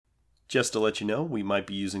Just to let you know, we might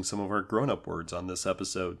be using some of our grown-up words on this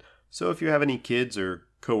episode, so if you have any kids or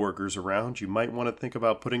coworkers around, you might want to think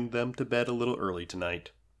about putting them to bed a little early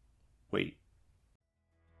tonight. Wait.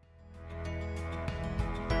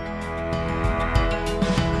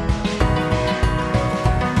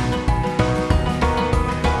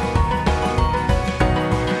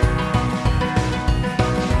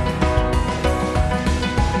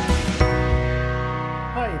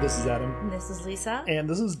 This is Adam. And this is Lisa. And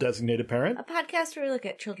this is Designated Parent, a podcast where we look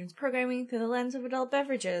at children's programming through the lens of adult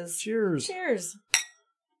beverages. Cheers. Cheers.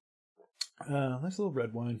 Nice little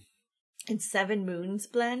red wine. And 7 Moons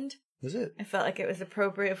blend. Is it? I felt like it was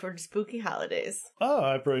appropriate for spooky holidays. Oh,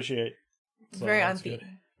 I appreciate. So very on theme. Good.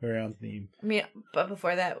 Very on theme. I mean, but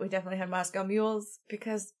before that, we definitely had Moscow Mules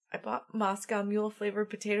because I bought Moscow Mule flavored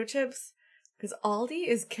potato chips because Aldi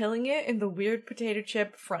is killing it in the weird potato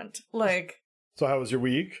chip front. Like... So how was your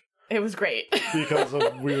week? It was great. Because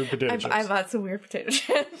of weird potato chips. I bought some weird potato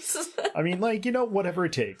chips. I mean, like, whatever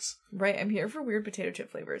it takes. Right, I'm here for weird potato chip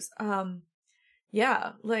flavors.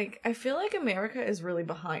 Yeah, like, I feel like America is really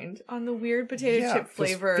behind on the weird potato chip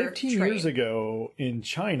flavor 15 train. years ago in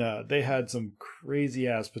China, they had some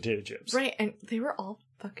crazy-ass potato chips. Right, and they were all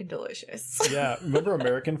fucking delicious. Yeah, remember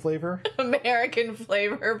American flavor? American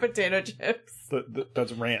flavor potato chips.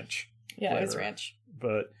 That's ranch. Yeah, flavor. It was ranch.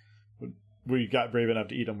 But we got brave enough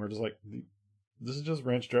to eat them. We're just like, this is just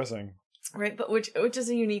ranch dressing. Right, but which is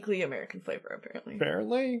a uniquely American flavor, apparently.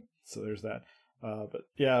 Apparently. So there's that. But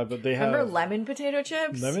they have... Remember lemon potato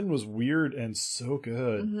chips? Lemon was weird and so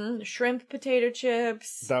good. Mm-hmm. Shrimp potato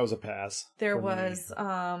chips. That was a pass. There was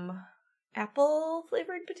apple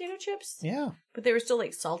flavored potato chips. Yeah. But they were still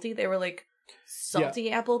like salty. They were like salty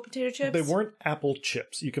apple potato chips. They weren't apple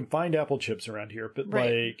chips. You can find apple chips around here, but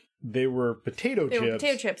right. like they were potato chips. They were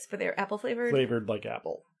potato chips, but they were apple flavored. Flavored like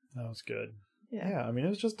apple. That was good. Yeah. I mean, it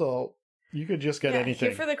was just you could just get anything.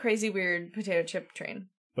 Here for the crazy weird potato chip train.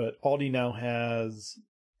 But Aldi now has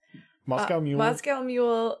Moscow Mule. Moscow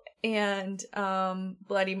Mule and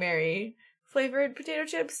Bloody Mary flavored potato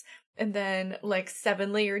chips. And then like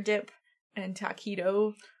 7-layer dip and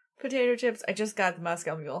taquito potato chips. I just got the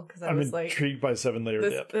Moscow Mule because I was like... I'm intrigued by 7-layer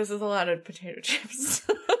dip. This is a lot of potato chips.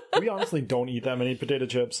 We honestly don't eat that many potato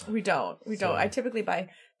chips. We don't. I typically buy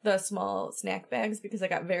the small snack bags because I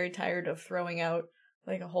got very tired of throwing out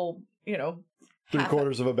like a whole,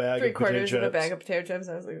 3/4 of a bag of potato chips. 3/4 of a bag of potato chips.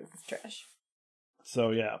 I was like, this is trash.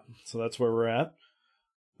 So yeah. So that's where we're at.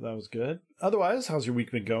 That was good. Otherwise, how's your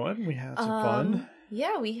week been going? We had some fun.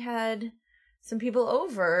 Yeah, we had some people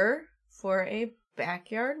over for a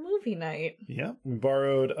backyard movie night. Yeah, we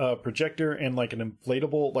borrowed a projector and like an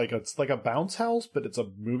inflatable, it's like a bounce house, but it's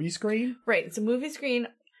a movie screen. Right, it's a movie screen.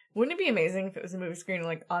 Wouldn't it be amazing if it was a movie screen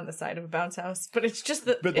like on the side of a bounce house? But it's just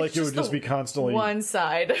it would just be constantly one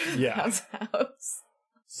side of the bounce house.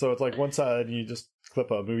 So it's like one side, and you just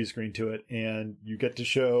clip a movie screen to it, and you get to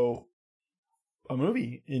show a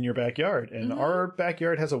movie in your backyard. And our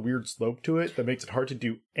backyard has a weird slope to it that makes it hard to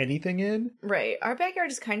do anything in. Right. Our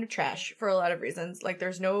backyard is kind of trash for a lot of reasons. Like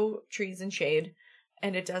there's no trees and shade,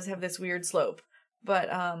 and it does have this weird slope. But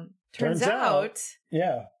turns out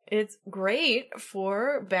it's great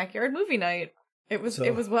for backyard movie night. It was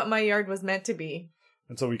what my yard was meant to be.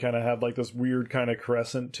 And so we kind of had like this weird kind of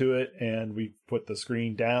crescent to it, and we put the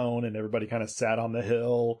screen down, and everybody kind of sat on the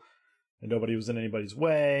hill. And nobody was in anybody's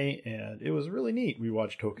way, and it was really neat. We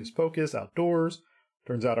watched Hocus Pocus outdoors.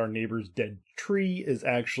 Turns out our neighbor's dead tree is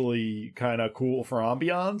actually kind of cool for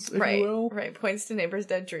ambiance, if you will. Right, points to neighbor's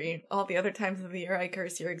dead tree. All the other times of the year I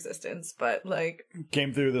curse your existence, but like...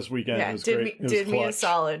 Came through this weekend, it was great. Did me a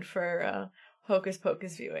solid for Hocus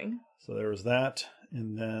Pocus viewing. So there was that,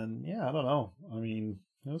 and then, I don't know. I mean,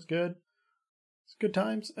 it was good. Good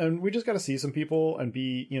times, and we just got to see some people and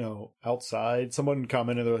be, outside. Someone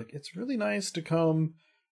commented, they're like, it's really nice to come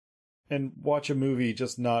and watch a movie,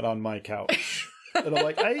 just not on my couch. And I'm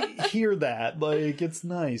like, I hear that. Like, it's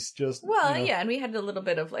nice. Just and we had a little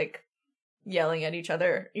bit of like yelling at each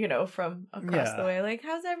other, from across the way. Like,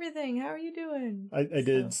 how's everything? How are you doing? I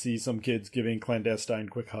did see some kids giving clandestine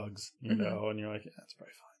quick hugs, and you're like, that's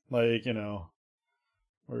probably fine. Like,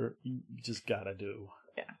 or you just gotta do.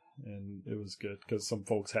 Yeah. And it was good because some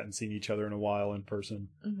folks hadn't seen each other in a while in person.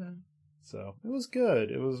 Mm-hmm. So it was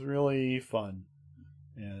good. It was really fun.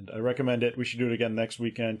 And I recommend it. We should do it again next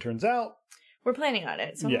weekend. Turns out we're planning on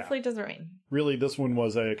it, so hopefully it doesn't rain. Really, this one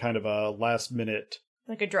was a kind of a last minute...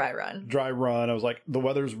 Like a dry run. I was like, the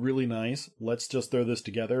weather's really nice. Let's just throw this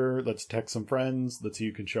together. Let's text some friends. Let's see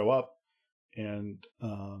who can show up. And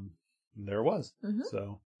there it was. Mm-hmm.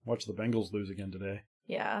 So watch the Bengals lose again today.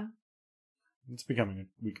 Yeah. It's becoming a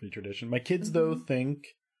weekly tradition. My kids, though, think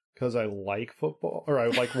because I like football, or I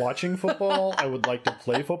like watching football. I would like to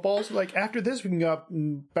play football. So, like, after this, we can go out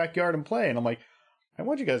in the backyard and play. And I'm like, I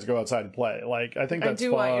want you guys to go outside and play. Like, I think that's fun.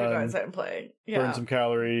 I do want you to go outside and play. Yeah. Burn some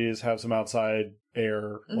calories, have some outside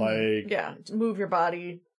air. Like, yeah, move your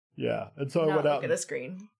body. Yeah. And so I went out at a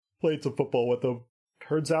screen. Played some football with them.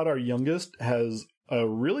 Turns out our youngest has a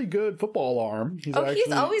really good football arm. He's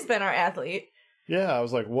always been our athlete. Yeah, I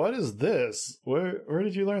was like, what is this? Where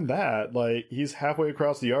did you learn that? Like, he's halfway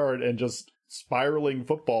across the yard and just spiraling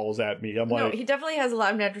footballs at me. I'm like... No, he definitely has a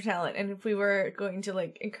lot of natural talent, and if we were going to,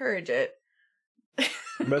 like, encourage it...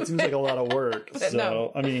 That seems like a lot of work. So,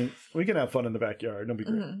 no. I mean, we can have fun in the backyard. It'll be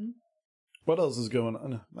great. Mm-hmm. What else is going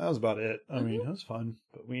on? That was about it. I mean, it was fun,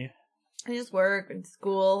 but I just work and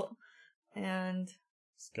school and...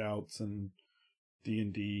 Scouts and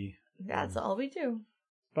D&D. That's all we do.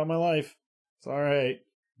 About my life. It's all right.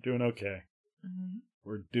 Doing okay. Mm-hmm.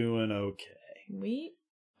 We're doing okay. We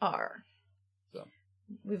are. So.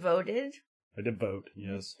 We voted. I did vote,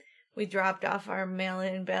 yes. We dropped off our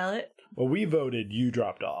mail-in ballot. Well, we voted, you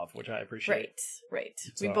dropped off, which I appreciate. Right.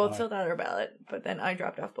 So we both filled out our ballot, but then I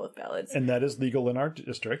dropped off both ballots. And that is legal in our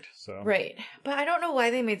district, so. Right. But I don't know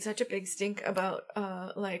why they made such a big stink about,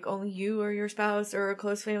 like, only you or your spouse or a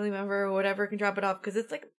close family member or whatever can drop it off, because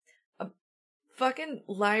it's like a fucking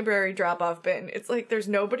library drop-off bin. It's like there's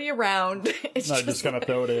nobody around. It's not just gonna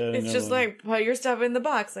throw it in. It's just like, put your stuff in the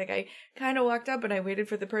box. Like, I kind of walked up and I waited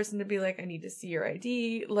for the person to be like, I need to see your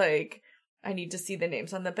ID. Like... I need to see the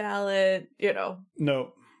names on the ballot, you know.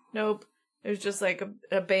 Nope. It was just like an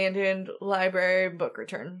abandoned library book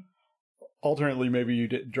return. Alternately, maybe you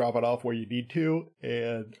didn't drop it off where you need to,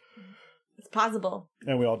 and... It's possible.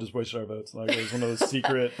 And we all just wasted our votes. Like, it was one of those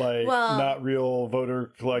secret, like, not real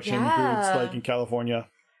voter collection booths, like in California.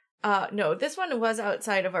 No, this one was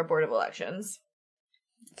outside of our Board of Elections.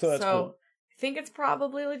 So that's cool. I think it's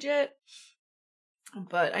probably legit.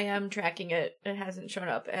 But I am tracking it. It hasn't shown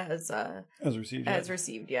up as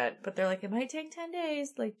received yet. But they're like, it might take 10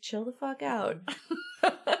 days. Like, chill the fuck out.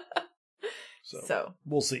 So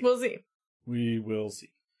we'll see. We will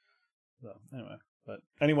see. So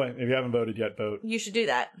anyway, if you haven't voted yet, vote. You should do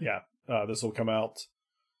that. Yeah. This will come out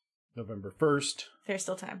November 1st. There's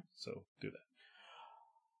still time. So do that.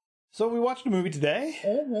 So we watched a movie today.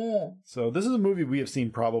 Mm-hmm. So this is a movie we have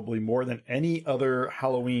seen probably more than any other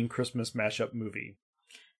Halloween Christmas mashup movie.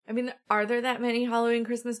 I mean, are there that many Halloween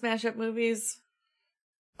Christmas mashup movies?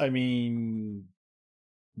 I mean,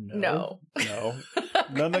 no.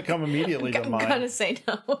 None that come immediately to mind. I'm gonna say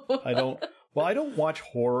no. I don't watch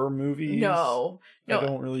horror movies. No. I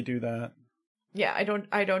don't really do that. Yeah, I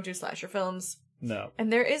don't do slasher films. No.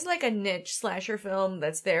 And there is like a niche slasher film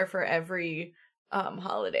that's there for every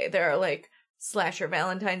holiday. There are like slasher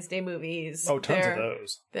Valentine's Day movies. Oh, tons of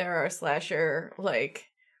those. There are slasher like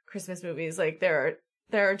Christmas movies. Like there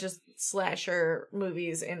are just slasher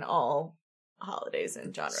movies in all holidays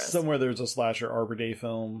and genres. Somewhere there's a slasher Arbor Day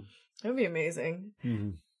film. That would be amazing. Mm-hmm.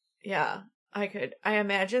 Yeah, I could. I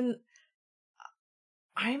imagine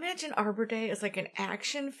Arbor Day is like an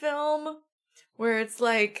action film where it's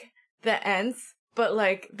like the Ents, but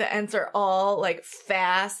like the Ents are all like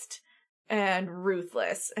fast and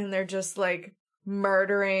ruthless, and they're just like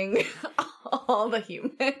murdering all the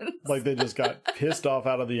humans. Like they just got pissed off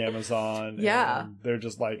out of the Amazon. Yeah. And they're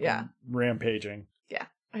just like rampaging. Yeah.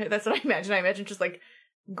 That's what I imagine. I imagine just like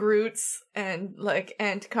Groots and like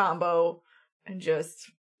Ent combo and just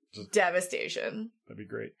devastation. That'd be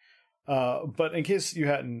great. But in case you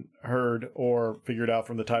hadn't heard or figured out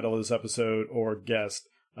from the title of this episode or guessed,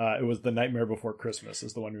 it was The Nightmare Before Christmas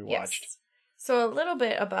is the one we watched. Yes. So a little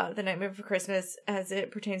bit about The Nightmare Before Christmas as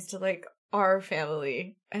it pertains to like our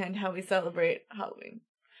family and how we celebrate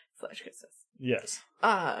Halloween/Christmas. Yes.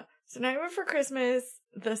 So Nightmare Before Christmas,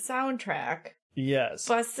 the soundtrack yes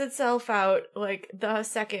busts itself out like the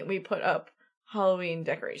second we put up Halloween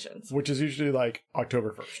decorations. Which is usually like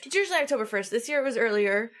October 1st. It's usually October 1st. This year it was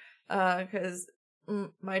earlier because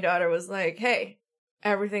my daughter was like, hey,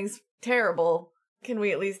 everything's terrible. Can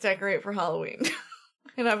we at least decorate for Halloween?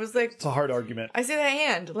 And I was like... It's a hard argument. I see that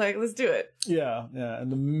hand. Like, let's do it. Yeah. In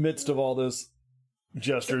the midst of all this,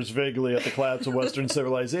 gestures vaguely at the collapse of Western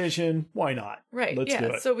civilization. Why not? Right. Let's do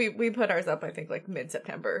it. So we put ours up, I think, like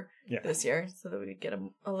mid-September this year so that we get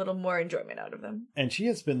a little more enjoyment out of them. And she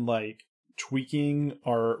has been, like, tweaking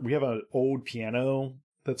we have an old piano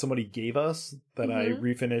that somebody gave us that I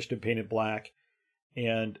refinished and painted black.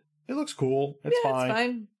 And it looks cool. It's fine. It's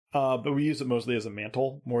fine. But we use it mostly as a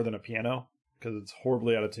mantle more than a piano because it's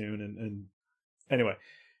horribly out of tune. And anyway,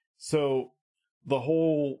 so the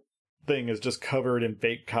whole thing is just covered in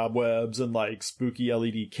fake cobwebs and like spooky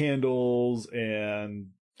LED candles and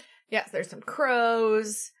Yes, there's some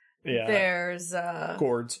crows. Yeah. There's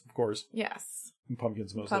gourds, of course. Yes. And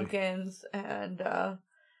pumpkins mostly. Pumpkins, and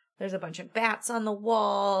there's a bunch of bats on the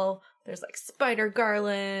wall. There's like spider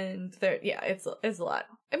garland. It's a lot.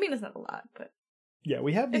 I mean, it's not a lot, but yeah,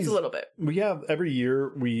 we have these. It's a little bit. We have every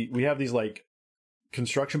year we have these like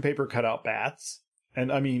construction paper cutout bats,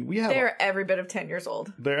 and I mean they're every bit of 10 years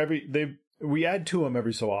old. We add to them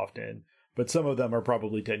every so often, but some of them are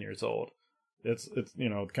probably 10 years old. It's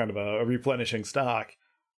kind of a replenishing stock,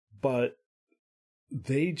 but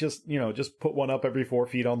they just put one up every 4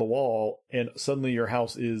 feet on the wall, and suddenly your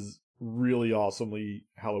house is really awesomely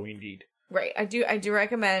Halloween-y. Right. I do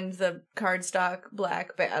recommend the cardstock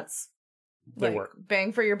black bats. They work.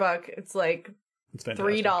 Bang for your buck. It's like it's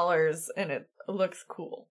fantastic. $3 and it looks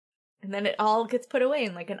cool. And then it all gets put away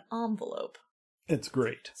in like an envelope. It's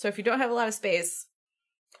great. So if you don't have a lot of space,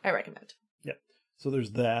 I recommend. Yeah. So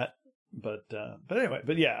there's that. But anyway,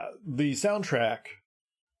 yeah, the soundtrack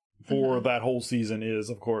for that whole season is,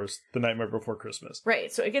 of course, The Nightmare Before Christmas.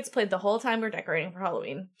 Right. So it gets played the whole time we're decorating for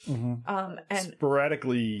Halloween. Mm-hmm. And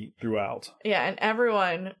sporadically throughout. Yeah, and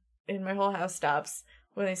everyone in my whole house stops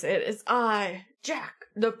when they say it is I, Jack,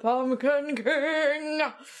 the Pumpkin King.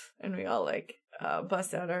 And we all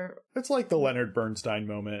bust out our... It's like the Leonard Bernstein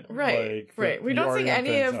moment. Right, right. We don't sing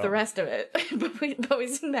any of the rest of it, but we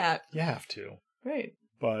sing that. You have to. Right.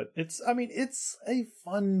 But it's a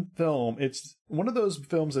fun film. It's one of those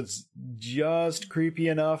films that's just creepy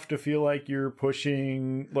enough to feel like you're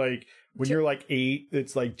pushing, like, when you're like 8,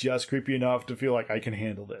 it's like just creepy enough to feel like I can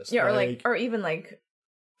handle this. Yeah, or even like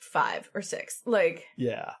 5 or 6. Like,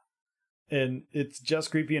 yeah. And it's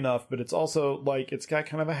just creepy enough, but it's also like it's got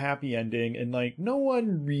kind of a happy ending, and like no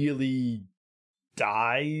one really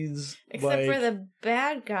dies. Except for the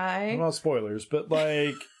bad guy. Well, spoilers, but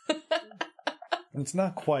like it's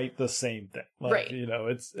not quite the same thing. Like, right.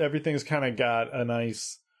 It's everything's kind of got a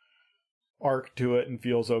nice arc to it and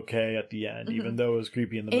feels okay at the end, even though it was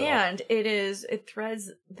creepy in the middle. And it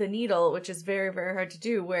threads the needle, which is very, very hard to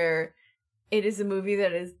do, where it is a movie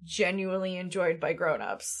that is genuinely enjoyed by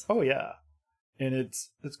grown-ups. Oh, yeah. And it's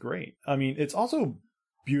great. I mean, it's also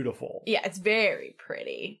beautiful. Yeah, it's very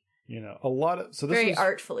pretty. A lot of... very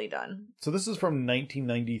artfully done. So this is from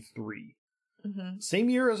 1993. Mm-hmm. Same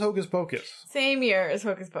year as Hocus Pocus. Same year as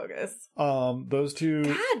Hocus Pocus. Those two...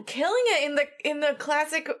 God, killing it in the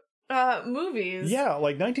classic movies. Yeah,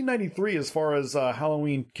 like 1993, as far as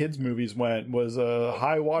Halloween kids movies went, was a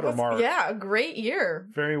high watermark. Yeah, a great year.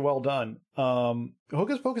 Very well done.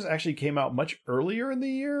 Hocus Pocus actually came out much earlier in the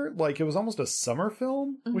year. Like, it was almost a summer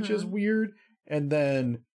film, which is weird. And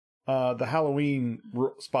then the Halloween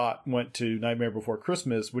spot went to Nightmare Before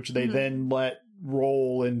Christmas, which they then let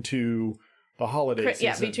roll into the holiday season.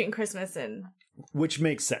 Yeah, between Christmas and... Which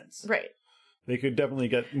makes sense. Right. They could definitely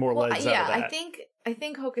get more legs out of that. I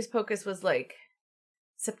think Hocus Pocus was like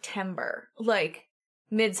September, like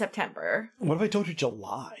mid-September. What if I told you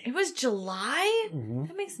July? It was July? Mm-hmm.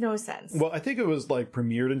 That makes no sense. Well, I think it was like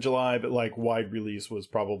premiered in July, but like wide release was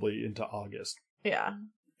probably into August. Yeah.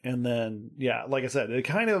 And then, yeah, like I said, it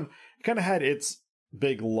kind of had its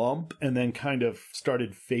big lump and then kind of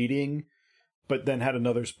started fading, but then had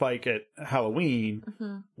another spike at Halloween,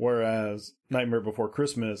 whereas Nightmare Before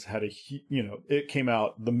Christmas had it came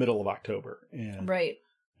out the middle of October and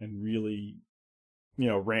really,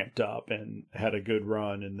 ramped up and had a good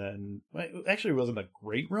run. And then actually it wasn't a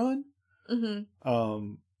great run.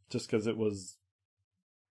 Just because it was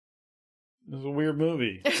a weird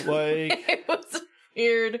movie. Like it was a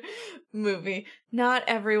weird movie. Not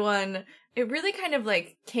everyone, it really kind of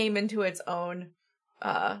like came into its own,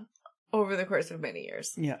 over the course of many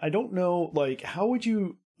years. Yeah, I don't know, like, how would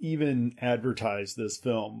you even advertise this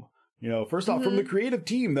film? First off, from the creative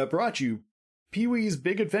team that brought you Pee-wee's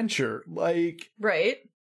Big Adventure, like... Right.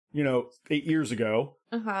 8 years ago.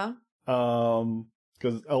 Uh-huh.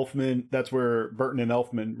 Because Elfman, that's where Burton and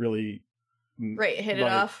Elfman really... hit it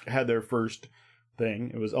off. Had their first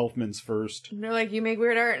thing. It was Elfman's first. And they're like, you make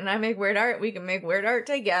weird art and I make weird art. We can make weird art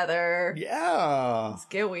together. Yeah. Let's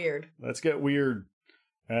get weird. Let's get weird.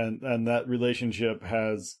 And that relationship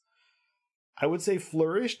has, I would say,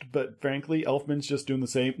 flourished, but frankly, Elfman's just doing the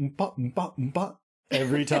same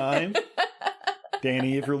every time.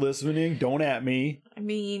 Danny, if you're listening, don't at me. I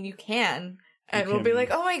mean, you can. And we'll be like,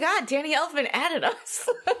 oh my god, Danny Elfman added us.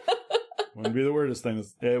 Wouldn't be the weirdest thing.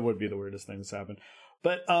 It would be the weirdest thing that's happened.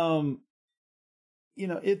 But,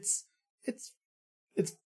 it's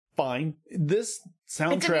fine. This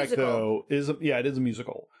soundtrack, though, it is a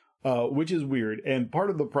musical. which is weird. And part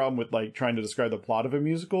of the problem with like trying to describe the plot of a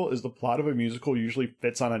musical is the plot of a musical usually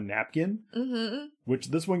fits on a napkin, which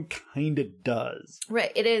this one kind of does.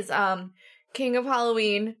 Right. It is King of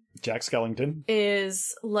Halloween. Jack Skellington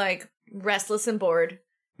is like restless and bored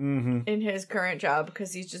in his current job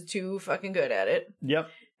because he's just too fucking good at it. Yep.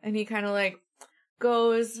 And he kind of like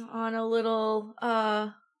goes on a little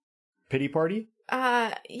pity party.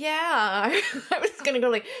 Yeah. I was gonna go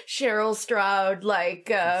like Cheryl Stroud, like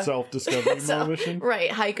self-discovery mission.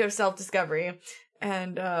 Right, hike of self-discovery,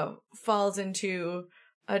 and falls into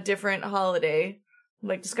a different holiday.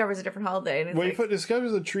 Like discovers a different holiday, and it's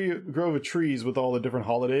discovers a grove of trees with all the different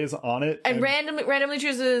holidays on it, and randomly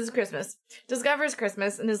chooses Christmas. Discovers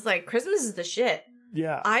Christmas, and is like, Christmas is the shit.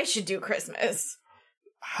 Yeah, I should do Christmas.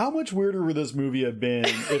 How much weirder would this movie have been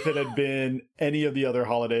if it had been any of the other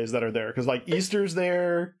holidays that are there? Because, like, Easter's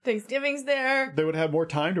there. Thanksgiving's there. They would have more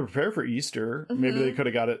time to prepare for Easter. Maybe they could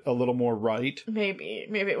have got it a little more right. Maybe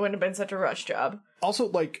it wouldn't have been such a rush job. Also,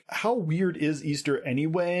 like, how weird is Easter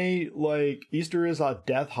anyway? Like, Easter is a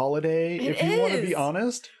death holiday, if you want to be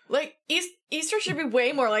honest. Like, Easter should be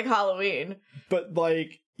way more like Halloween. But,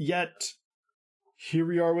 like, yet, here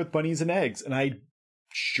we are with bunnies and eggs, and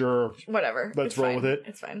sure. Whatever. Let's roll with it.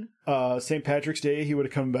 It's fine. St. Patrick's Day, he would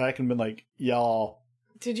have come back and been like, y'all.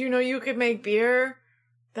 Did you know you could make beer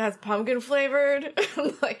that's pumpkin flavored?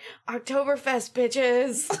 Like, Oktoberfest,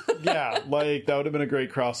 bitches. Yeah, like, that would have been a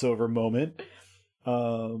great crossover moment.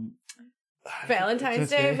 Valentine's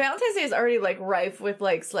Day. Valentine's Day is already, like, rife with,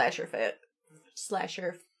 like, slasher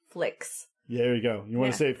flicks. Yeah, there you go. You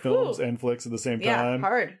want to say films and flicks at the same time? Yeah,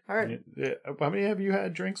 hard. How many have you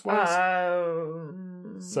had drinks-wise?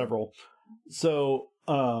 Several. So,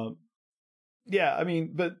 yeah, I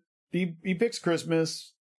mean, but he picks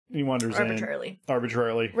Christmas. He wanders arbitrarily.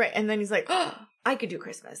 Right, and then he's like, oh, I could do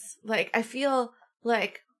Christmas. Like, I feel,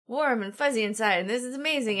 like, warm and fuzzy inside, and this is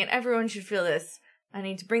amazing, and everyone should feel this. I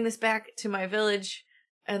need to bring this back to my village,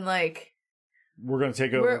 and, like... We're going to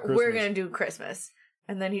take over Christmas. We're going to do Christmas.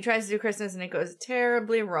 And then he tries to do Christmas, and it goes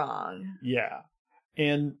terribly wrong. Yeah.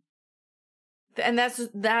 And that's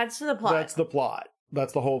the plot. That's the plot.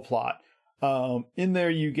 That's the whole plot. In there,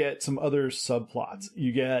 you get some other subplots.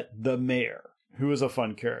 You get the mayor, who is a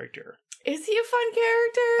fun character. Is he a fun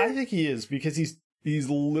character? I think he is, because he's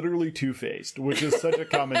literally two-faced, which is such a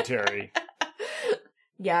commentary.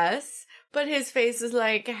 Yes, but his face is,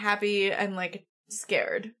 like, happy and, like,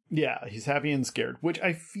 scared. Yeah, he's happy and scared, which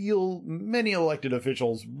I feel many elected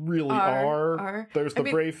officials really are. There's the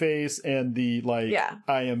brave face and the, like,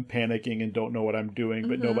 I am panicking and don't know what I'm doing,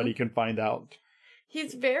 but nobody can find out.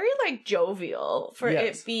 He's very, like, jovial for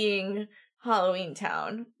it being Halloween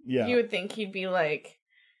Town. Yeah. You would think he'd be, like,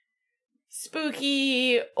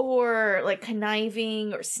 spooky or, like,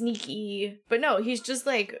 conniving or sneaky. But no, he's just,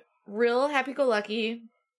 like, real happy-go-lucky.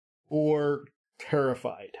 Or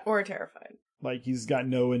terrified. Like, he's got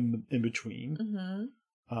no in between.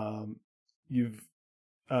 You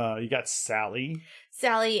got Sally.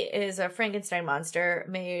 Sally is a Frankenstein monster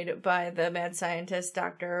made by the mad scientist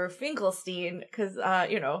Dr. Finkelstein, because,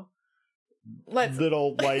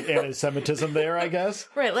 little, like, anti-Semitism there, I guess.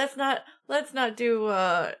 Right, let's not do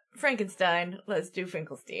Frankenstein, let's do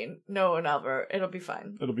Finkelstein. No, and Albert, it'll be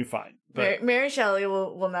fine. But Mary Shelley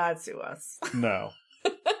will not sue us. No.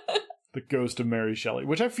 The ghost of Mary Shelley,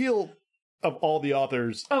 which I feel... Of all the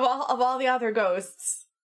authors. Of all the author ghosts.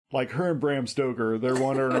 Like her and Bram Stoker, they're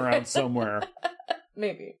wandering around somewhere.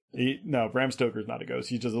 Maybe. No, Bram Stoker's not a ghost.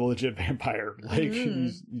 He's just a legit vampire. Like,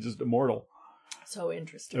 he's just immortal. So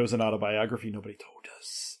interesting. It was an autobiography nobody told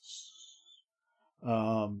us.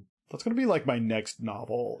 That's going to be like my next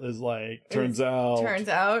novel is like, turns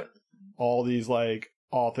out all these like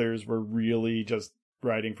authors were really just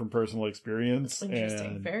writing from personal experience.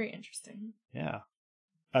 Interesting. Very interesting. Yeah.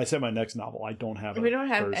 I said my next novel. I don't have We don't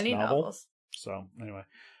have any novels. So, anyway.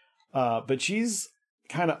 But she's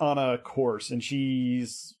kind of on a course, and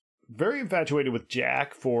she's very infatuated with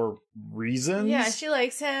Jack for reasons. Yeah, she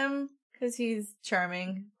likes him because he's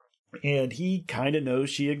charming. And he kind of knows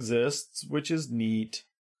she exists, which is neat.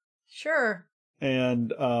 Sure.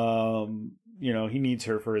 And, he needs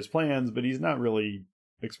her for his plans, but he's not really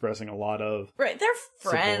expressing a lot of Right, they're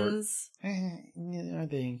friends. Are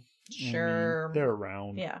they? Sure. I mean, they're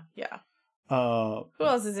around. Yeah. Who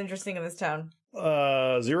else is interesting in this town?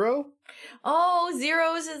 Zero? Oh,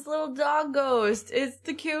 Zero is his little dog ghost. It's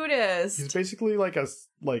the cutest. He's basically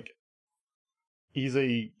he's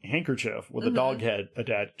a handkerchief with a dog head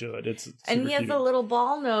attached to it. It's and he has cute. a little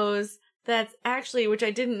ball nose that's actually, which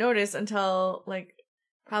I didn't notice until, like,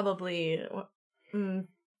 probably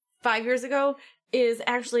 5 years ago. is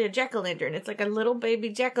actually a jack-o'-lantern. It's like a little baby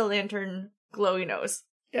jack-o'-lantern glowy nose.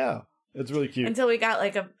 Yeah, it's really cute. Until we got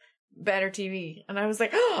like a better TV, and I was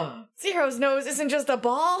like, oh, Zero's nose isn't just a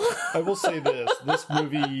ball. I will say this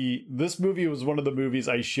movie was one of the movies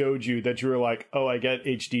I showed you that you were like, oh, I get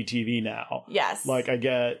HD TV now. Yes. Like,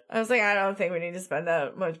 I was like, I don't think we need to spend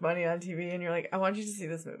that much money on TV, and you're like, I want you to see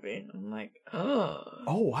this movie. I'm like, oh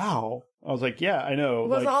wow. I was like, yeah, I know.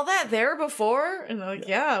 Was all that there before? And they're like,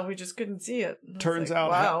 yeah, we just couldn't see it. Turns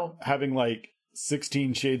out wow. Having like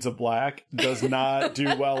 16 Shades of Black does not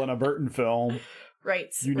do well in a Burton film.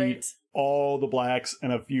 Right. You need all the blacks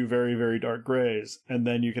and a few very, very dark grays, and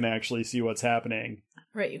then you can actually see what's happening.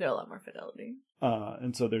 Right, you get a lot more fidelity.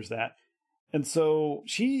 And so there's that. And so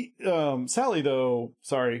Sally, though,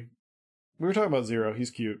 sorry, we were talking about Zero.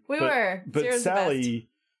 He's cute. But Zero's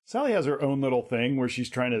Sally has her own little thing where she's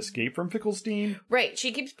trying to escape from Finkelstein. Right,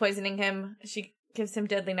 she keeps poisoning him. She gives him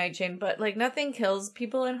deadly nightshade, but like nothing kills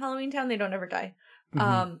people in Halloween Town. They don't ever die.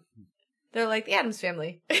 Mm-hmm. They're like the Addams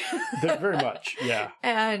Family. They're very much, yeah.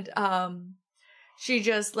 And she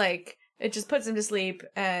just like, it just puts him to sleep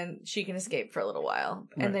and she can escape for a little while.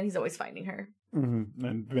 And then he's always finding her. Mm-hmm.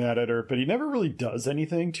 And mad at her. But he never really does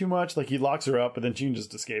anything too much. Like he locks her up, but then she can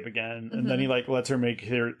just escape again. And then he like lets her make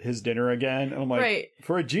his dinner again. And I'm like,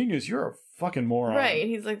 for a genius, you're a fucking moron. Right.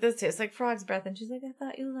 He's like, this tastes like frog's breath. And she's like, I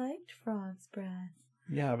thought you liked frog's breath.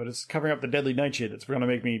 Yeah, but it's covering up the deadly nightshade that's going to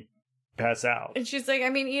make me pass out. And she's like, I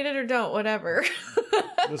mean, eat it or don't, whatever.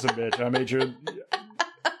 Listen, bitch, I made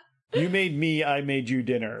you made me, I made you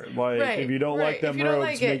dinner. Like, if you don't like them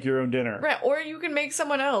rogues, make your own dinner. Right, or you can make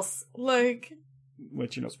someone else. Like,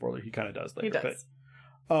 which, spoiler, he kind of does later. He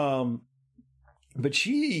does. But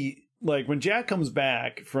she, like, when Jack comes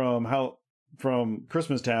back from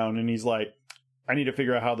Christmas Town and he's like, I need to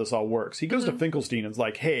figure out how this all works. He goes to Finkelstein and is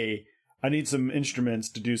like, hey, I need some instruments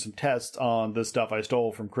to do some tests on the stuff I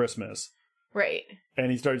stole from Christmas. Right.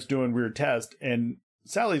 And he starts doing weird tests, and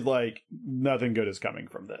Sally's like, nothing good is coming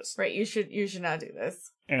from this. Right, you should not do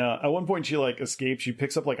this. And at one point she like escapes, she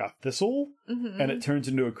picks up like a thistle, and it turns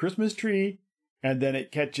into a Christmas tree, and then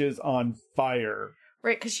it catches on fire.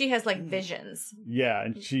 Right, because she has like visions. Yeah,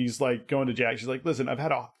 and she's like going to Jack, she's like, listen, I've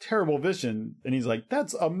had a terrible vision. And he's like,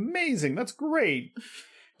 that's amazing, that's great.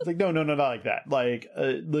 It's like, no, not like that. Like,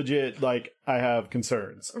 legit, like, I have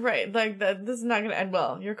concerns. Right, like, this is not going to end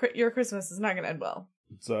well. Your Christmas is not going to end well.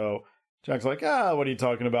 So, Jack's like, what are you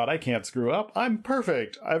talking about? I can't screw up. I'm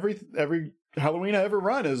perfect. Every Halloween I ever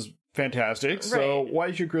run is fantastic. So,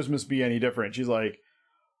 why should Christmas be any different? She's like,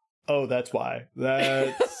 oh, that's why.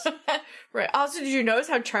 That's... Right. Also, did you notice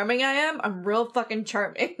how charming I am? I'm real fucking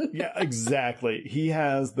charming. Yeah, exactly. He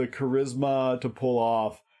has the charisma to pull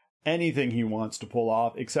off anything he wants to pull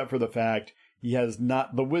off, except for the fact he has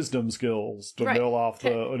not the wisdom skills to mill off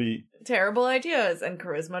terrible ideas and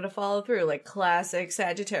charisma to follow through, like classic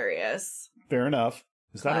Sagittarius. Fair enough.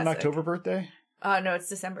 Is that an October birthday? No, it's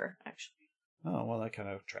December, actually. Oh, well, that kind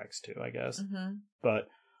of tracks too, I guess. Mm-hmm. But,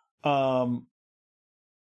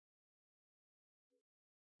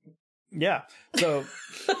 yeah. So...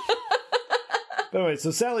 But anyway,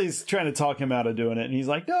 so Sally's trying to talk him out of doing it, and he's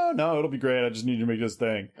like, no, it'll be great. I just need to make this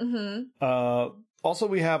thing. Mm-hmm. Also,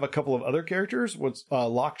 we have a couple of other characters. What's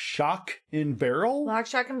Lock, Shock, and Barrel? Lock,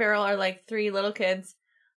 Shock, and Barrel are like 3 little kids,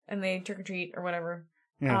 and they trick-or-treat or whatever.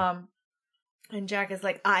 Yeah. And Jack is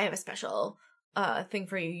like, I have a special thing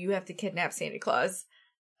for you. You have to kidnap Santa Claus.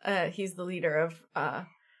 He's the leader of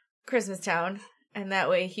Christmas Town, and that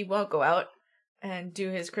way he won't go out and do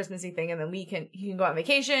his Christmassy thing, and then he can go on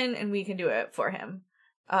vacation, and we can do it for him.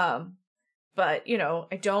 But,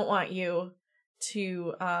 I don't want you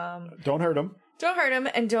to... don't hurt him. Don't hurt him,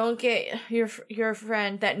 and don't get your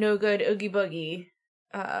friend, that no good Oogie Boogie,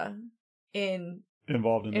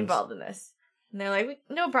 involved in this. And they're like,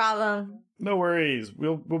 no problem. No worries.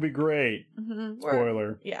 We'll be great. Mm-hmm.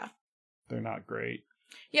 Spoiler. Yeah. They're not great.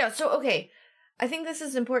 Yeah, so, okay. I think this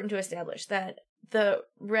is important to establish that the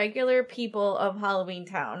regular people of Halloween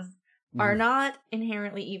Town are not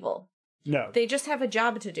inherently evil. No. They just have a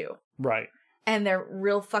job to do. Right. And they're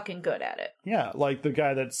real fucking good at it. Yeah, like the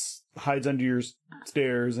guy that hides under your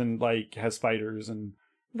stairs and, like, has spiders and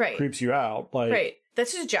creeps you out. Like, right.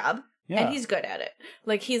 That's his job. Yeah. And he's good at it.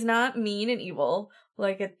 Like, he's not mean and evil.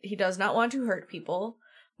 Like, he does not want to hurt people.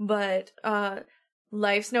 But,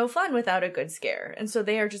 life's no fun without a good scare. And so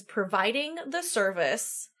they are just providing the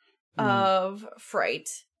service of fright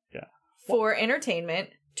for entertainment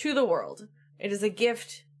to the world. It is a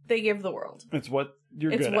gift they give the world. It's what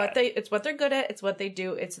you're good at. It's what they're good at. It's what they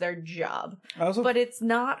do. It's their job. But it's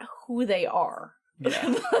not who they are.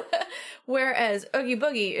 Yeah. Whereas Oogie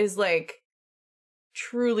Boogie is like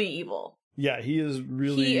truly evil. Yeah, he is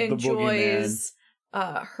really he the enjoys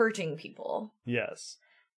hurting people. Yes.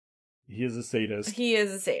 He is a sadist. He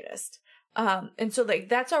is a sadist. And so, like,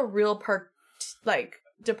 that's a real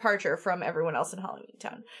departure from everyone else in Halloween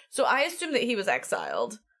Town. So I assume that he was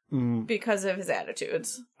exiled because of his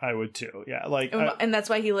attitudes. I would too, yeah. And that's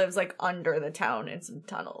why he lives, like, under the town in some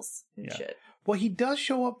tunnels and shit. Well, he does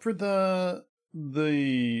show up for the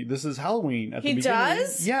This Is Halloween at the beginning. He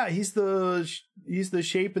does? Yeah, he's the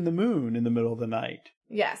shape in the moon in the middle of the night.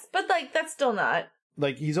 Yes, but, like, that's still not...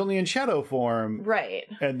 Like, he's only in shadow form. Right.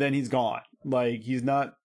 And then he's gone. Like, he's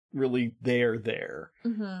not really there.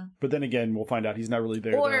 Mm-hmm. But then again, we'll find out he's not really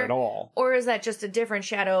there at all. Or is that just a different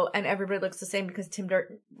shadow and everybody looks the same because Tim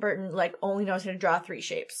Burton, like, only knows how to draw 3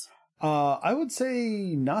 shapes? I would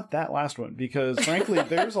say not that last one, because frankly,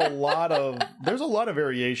 there's a lot of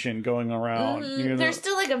variation going around. Mm-hmm. You know? There's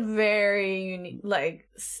still, like, a very unique, like,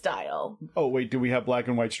 style. Oh, wait, do we have black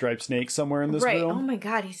and white striped snakes somewhere in this film? Oh my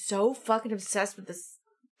god, he's so fucking obsessed with the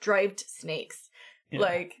striped snakes. Yeah.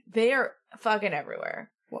 Like, they are fucking everywhere.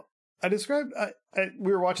 Well,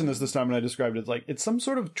 we were watching this time, and I described it as, like, it's some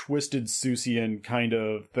sort of twisted Seussian kind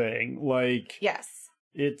of thing. Like... Yes.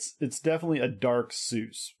 It's definitely a dark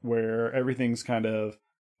Seuss where everything's kind of,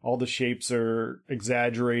 all the shapes are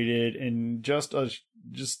exaggerated and just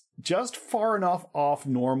far enough off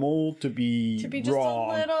normal to be just wrong.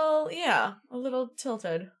 a little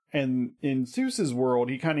tilted. And in Seuss's world,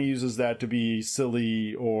 he kind of uses that to be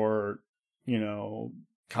silly or,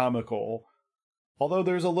 comical. Although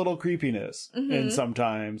there's a little creepiness in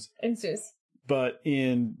sometimes. In Seuss. But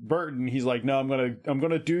in Burton, he's like, no, I'm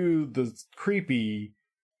gonna do the creepy,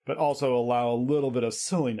 but also allow a little bit of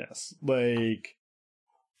silliness. Like,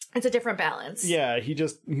 it's a different balance. Yeah, he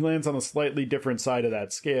lands on a slightly different side of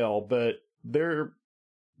that scale, but they're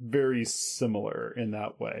very similar in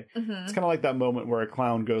that way. Mm-hmm. It's kind of like that moment where a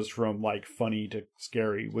clown goes from, like, funny to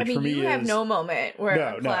scary, which for me you have no moment where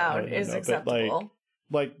a clown is acceptable.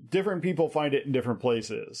 Like, different people find it in different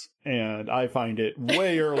places, and I find it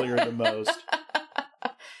way earlier than most.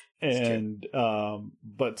 And,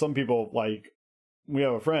 but some people, like, we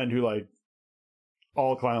have a friend who, like,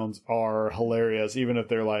 all clowns are hilarious, even if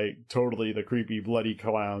they're, like, totally the creepy, bloody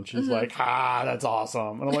clown. She's like, that's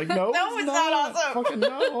awesome. And I'm like, no, no, it's not awesome. Fucking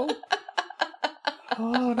no.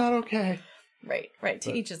 Oh, not okay. Right.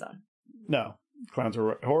 To each his own. No. Clowns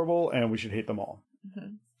are horrible, and we should hate them all.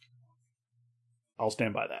 Mm-hmm. I'll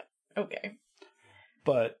stand by that. Okay.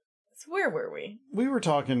 But... So where were we? We were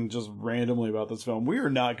talking just randomly about this film. We are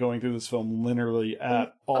not going through this film linearly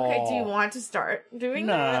at all. Okay, do you want to start doing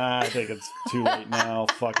that? Nah, I think it's too late now.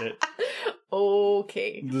 Fuck it.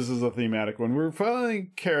 Okay. This is a thematic one. We're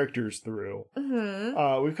following characters through.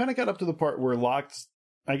 Mm-hmm. We've kind of got up to the part where Locke...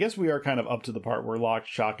 I guess we are kind of up to the part where Locke,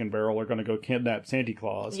 Shock, and Barrel are going to go kidnap Santa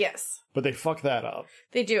Claus. Yes. But they fuck that up.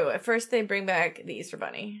 They do. At first, they bring back the Easter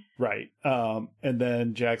Bunny. Right. And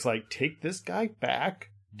then Jack's like, take this guy back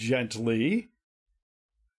gently.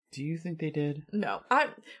 Do you think they did? No.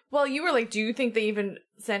 Well, you were like, do you think they even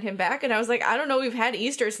sent him back? And I was like, I don't know. We've had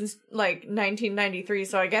Easter since, like, 1993,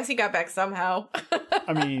 so I guess he got back somehow.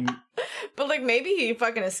 I mean... But, like, maybe he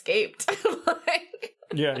fucking escaped. Like...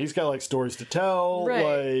 Yeah, he's got, like, stories to tell.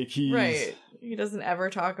 Right. Like, he's... Right. He doesn't ever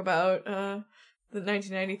talk about the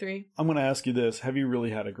 1993. I'm going to ask you this. Have you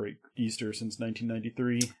really had a great Easter since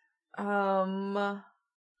 1993? I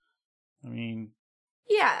mean...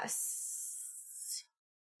 Yes.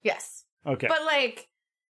 Okay. But, like...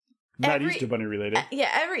 Not Easter Bunny related. Yeah,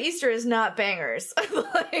 every Easter is not bangers.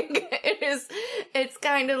 Like, it's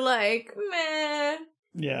kind of like, meh.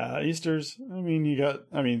 Yeah, Easter's,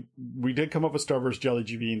 we did come up with Starburst Jelly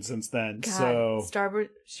Beans since then, God, so... Starburst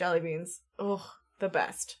Jelly Beans. Ugh, the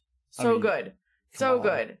best. So good. So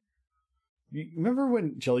good. You remember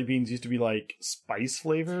when jelly beans used to be, like, spice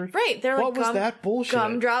flavored? Right, they're like what was that bullshit?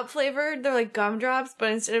 Gumdrop flavored. They're like gumdrops,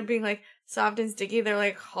 but instead of being, like, soft and sticky, they're,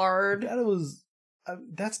 like, hard.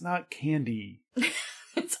 That's not candy.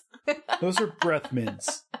 Those are breath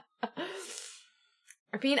mints.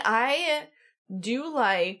 I mean, I do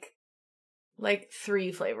like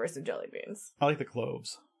 3 flavors of jelly beans. I like the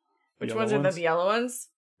cloves. Which ones are the yellow ones?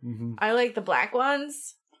 Mm-hmm. I like the black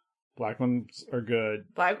ones. Black ones are good.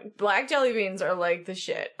 Black jelly beans are like the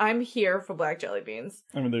shit. I'm here for black jelly beans.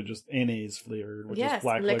 I mean, they're just anise flavored, which is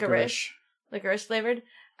black licorice. Licorice flavored.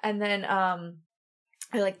 And then I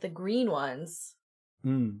like the green ones.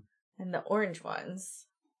 And the orange ones.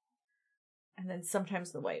 And then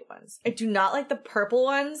sometimes the white ones. I do not like the purple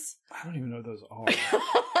ones. I don't even know what those are.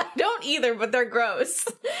 I don't either, but they're gross.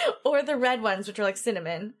 Or the red ones, which are like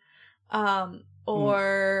cinnamon.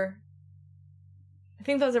 Or... I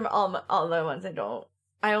think those are all the ones I don't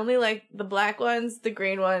I only like the black ones, the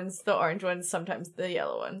green ones, the orange ones, sometimes the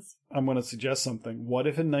yellow ones. I'm going to suggest something. What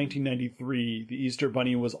if in 1993 the Easter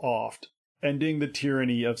Bunny was offed, ending the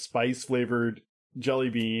tyranny of spice-flavored jelly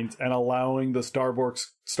beans and allowing the Starburst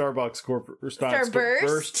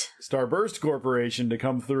Corporation to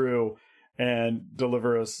come through and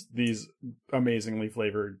deliver us these amazingly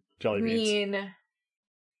flavored jelly beans?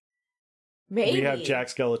 Maybe. We have Jack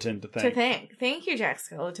Skeleton to thank. Thank you, Jack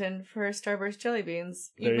Skeleton, for Starburst jelly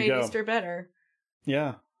beans. You've made Easter better.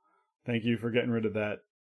 Yeah. Thank you for getting rid of that.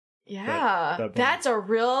 Yeah. That's a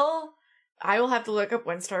real... I will have to look up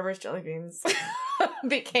when Starburst jelly beans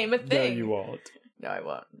became a thing. No, you won't. No, I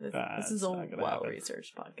won't. This is a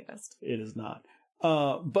well-researched podcast. It is not.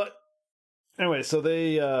 But anyway, so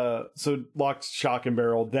they Lock, Shock, and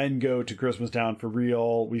Barrel then go to Christmas Town for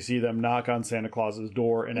real. We see them knock on Santa Claus's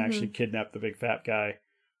door and actually kidnap the big fat guy,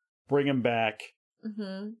 bring him back.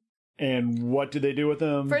 Mm-hmm. And what do they do with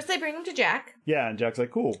him? First, they bring him to Jack. Yeah, and Jack's like,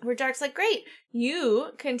 cool. Where Jack's like, great, you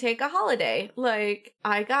can take a holiday. Like,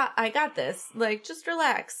 I got this. Like, just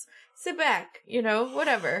relax, sit back,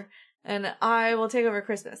 whatever. And I will take over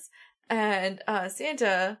Christmas. And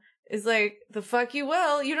Santa is like, the fuck you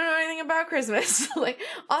will. You don't know anything about Christmas. Like,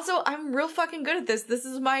 also, I'm real fucking good at this. This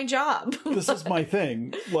is my job. This is my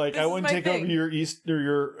thing. Like, I wouldn't take over your Easter,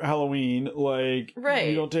 your Halloween. Like, right.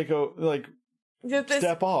 You don't take over, like,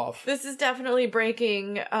 step off. This is definitely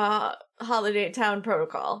breaking Holiday Town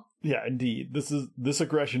protocol. Yeah, indeed. This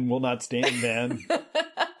aggression will not stand, man.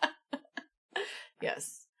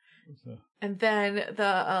 Yes. And then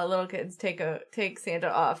the little kids take Santa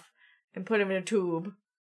off and put him in a tube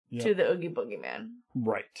to the Oogie Boogie Man.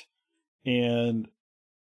 Right. And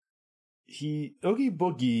Oogie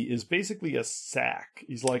Boogie is basically a sack.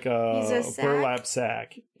 He's like a burlap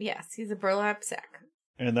sack. Yes, he's a burlap sack.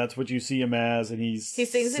 And that's what you see him as, and he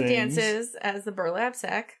sings and dances as the burlap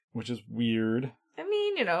sack. Which is weird. I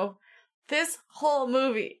mean, this whole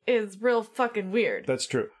movie is real fucking weird. That's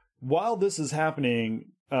true. While this is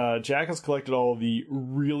happening, Jack has collected all of the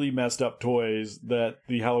really messed up toys that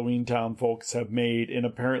the Halloween Town folks have made in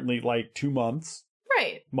apparently like 2 months.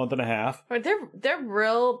 Right. Month and a half. But they're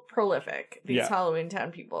real prolific, these Halloween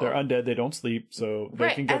Town people. They're undead, they don't sleep, so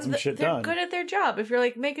they can get some shit done. They're good at their job. If you're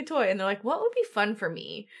like, make a toy, and they're like, what would be fun for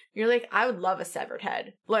me? You're like, I would love a severed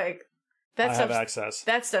head. Like, I have access.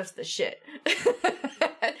 That stuff's the shit.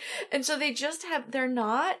 And so they just they're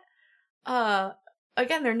not,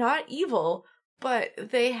 again, they're not evil, but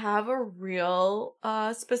they have a real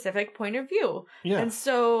specific point of view. Yeah. And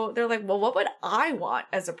so they're like, well, what would I want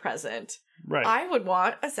as a present? Right. I would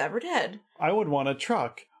want a severed head. I would want a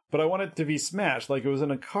truck, but I want it to be smashed like it was in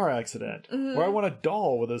a car accident. Mm-hmm. Or I want a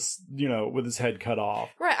doll with his head cut off.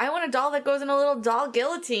 Right. I want a doll that goes in a little doll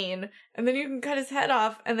guillotine, and then you can cut his head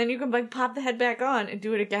off, and then you can like pop the head back on and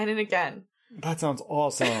do it again and again. That sounds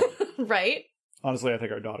awesome. Right? Honestly, I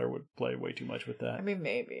think our daughter would play way too much with that. I mean,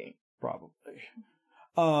 maybe. Probably.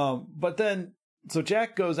 But then, so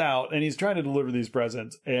Jack goes out and he's trying to deliver these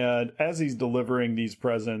presents. And as he's delivering these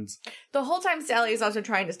presents, the whole time Sally is also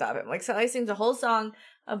trying to stop him. Like, Sally sings a whole song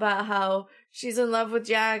about how she's in love with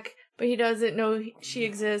Jack, but he doesn't know she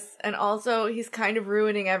exists. And also, he's kind of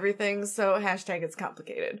ruining everything. So, #it's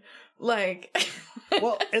complicated. Like,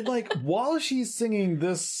 well, and like, while she's singing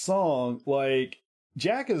this song, like,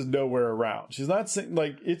 Jack is nowhere around. She's not singing,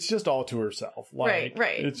 like, it's just all to herself. Like,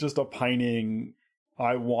 right. It's just a pining,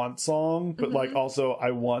 I want song, but like, also, I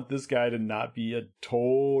want this guy to not be a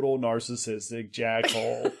total narcissistic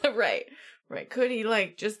jackhole. Right. Could he,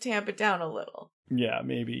 like, just tamp it down a little? Yeah,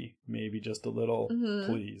 maybe just a little,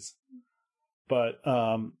 please. But,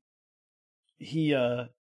 he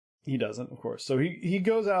doesn't, of course. So he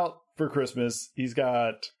goes out for Christmas. He's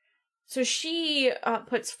got... So she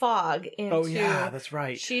puts fog into... Oh, yeah, that's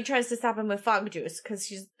right. She tries to stop him with fog juice because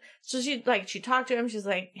she talked to him. She's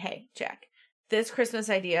like, hey, Jack, this Christmas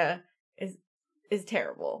idea is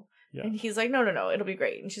terrible. Yeah. And he's like, no, it'll be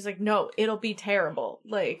great. And she's like, no, it'll be terrible.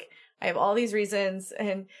 Like, I have all these reasons.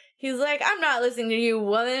 And he's like, I'm not listening to you,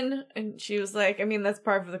 woman. And she was like, I mean, that's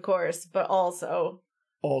part of the course, but also...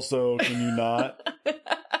 Also, can you not?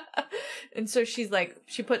 And so she's like,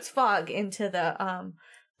 she puts fog into the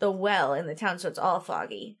well in the town, so it's all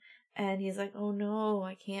foggy. And he's like, oh no,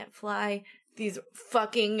 I can't fly these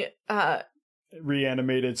fucking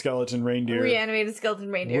reanimated skeleton reindeer.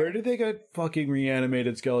 Where did they get fucking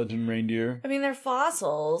reanimated skeleton reindeer? I mean, they're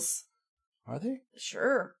fossils. Are they?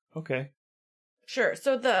 Sure. Okay. Sure.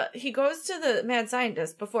 So he goes to the mad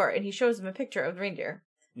scientist before, and he shows him a picture of the reindeer.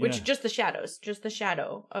 Which, just the shadow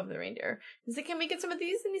of the reindeer. He's like, can we get some of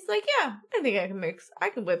these? And he's like, yeah, I think I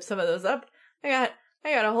can whip some of those up. I got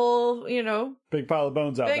I got a whole, big pile of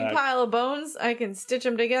bones out big back. pile of bones. I can stitch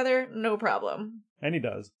them together, no problem. And he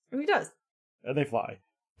does. He does. And they fly.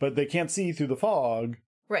 But they can't see through the fog.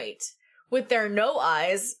 Right. With their no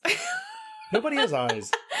eyes. Nobody has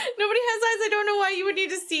eyes. Nobody has eyes. I don't know why you would need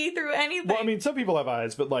to see through anything. Well, I mean, some people have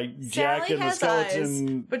eyes, but like Jack Sally and the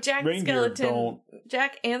skeleton eyes, but Jack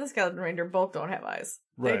Jack and the skeleton reindeer both don't have eyes.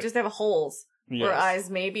 Right. They just have holes where eyes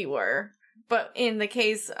maybe were. But in the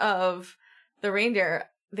case of the reindeer,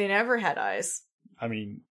 they never had eyes. I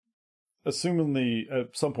mean, assumingly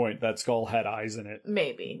at some point that skull had eyes in it.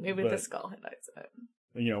 Maybe the skull had eyes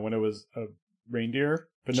in it. When it was a reindeer.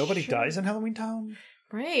 But nobody dies in Halloween Town?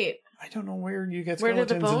 Right. I don't know where you get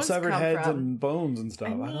skeletons and severed heads and bones and stuff.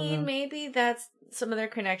 I don't know. Maybe that's some of their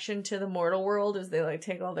connection to the mortal world is they like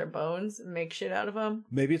take all their bones and make shit out of them.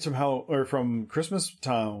 Maybe it's from Christmas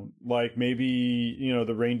Town. Like maybe,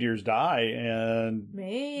 the reindeers die and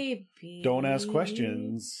maybe don't ask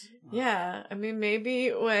questions. Yeah. I mean, maybe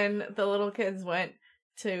when the little kids went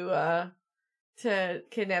to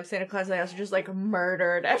kidnap Santa Claus, they also just like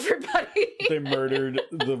murdered everybody. They murdered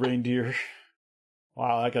the reindeer.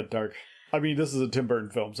 Wow, that got dark. I mean, this is a Tim Burton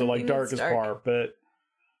film, so dark is par, but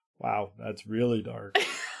wow, that's really dark.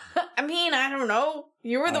 I mean, I don't know.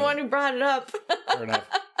 You were the one who brought it up. Fair enough.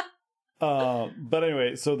 But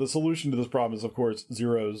anyway, so the solution to this problem is, of course,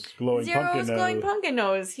 Zero's glowing pumpkin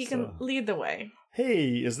nose. He can lead the way.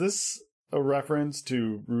 Hey, is this a reference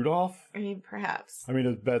to Rudolph? I mean, perhaps. I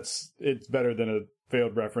mean, it's better than a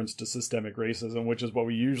failed reference to systemic racism, which is what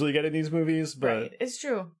we usually get in these movies. But right, it's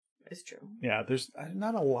true. It's true. Yeah, there's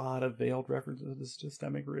not a lot of veiled references to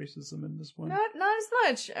systemic racism in this one. Not as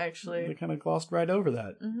much, actually. They kind of glossed right over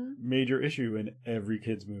that. Mm-hmm. Major issue in every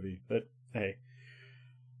kid's movie. But hey,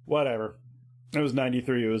 whatever. It was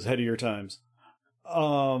 93. It was headier times.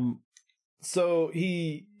 So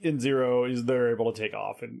he in Zero they're able to take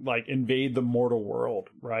off and invade the mortal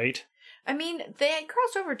world, right? I mean, they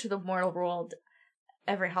cross over to the mortal world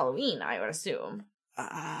every Halloween, I would assume.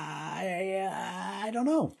 I don't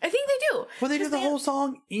know. I think they do. Well, they do the whole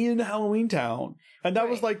song in Halloween Town. And that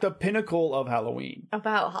was the pinnacle of Halloween.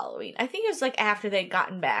 About Halloween. I think it was after they'd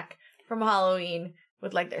gotten back from Halloween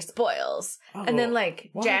with their spoils. And then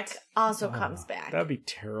what? Jack also comes back. That'd be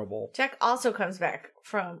terrible. Jack also comes back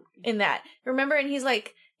in that. Remember? And he's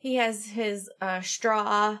he has his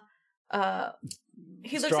straw,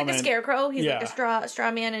 he looks like a scarecrow. He's like a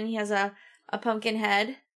straw man, and he has a pumpkin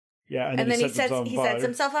head. Yeah, and then he sets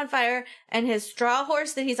himself on fire, and his straw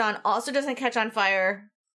horse that he's on also doesn't catch on fire.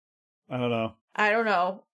 I don't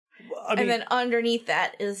know. And then underneath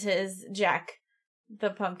that is his Jack, the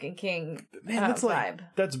Pumpkin King vibe.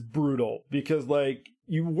 That's brutal because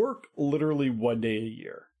you work literally one day a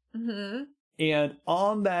year. Mm-hmm. And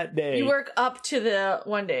on that day, you work up to the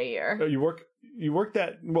one day a year. You work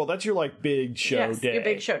that. Well, that's your big show day. Your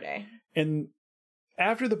big show day. And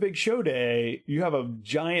after the big show day, you have a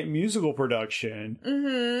giant musical production.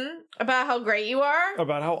 Mm-hmm. About how great you are.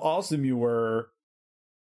 About how awesome you were.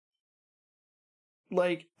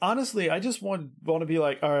 Honestly, I just want to be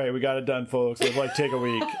all right, we got it done, folks. Let's take a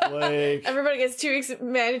week. Everybody gets 2 weeks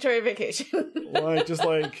mandatory vacation.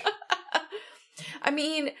 I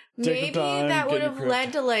mean, maybe that would have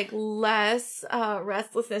led to less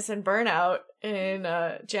restlessness and burnout in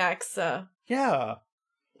Jack's. Yeah.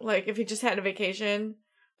 If he just had a vacation.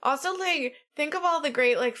 Also, think of all the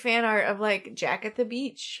great fan art of Jack at the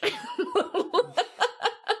beach.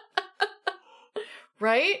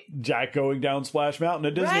 Right? Jack going down Splash Mountain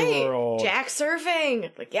at Disney World. Jack surfing.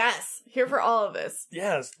 Yes, here for all of this.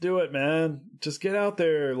 Yes, do it, man. Just get out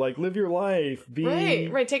there, live your life.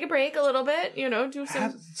 Right. Take a break a little bit. Do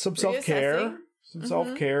some self-care. Some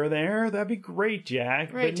self-care there. That'd be great,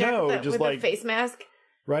 Jack. Right, but Jack no, with just a face mask.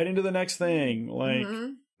 Right into the next thing.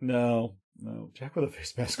 No. Jack with a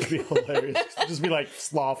face mask would be hilarious. Just be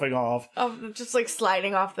sloughing off. Just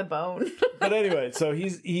sliding off the bone. But anyway, so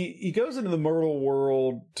he goes into the mortal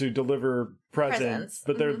world to deliver presents.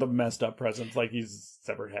 But they're the messed up presents. He's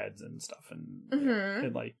severed heads and stuff.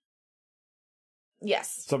 And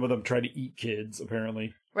yes. Some of them try to eat kids,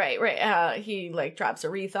 apparently. Right. He drops a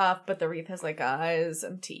wreath off, but the wreath has eyes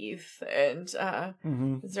and teeth and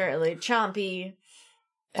it's really chompy.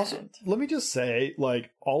 Also, let me just say,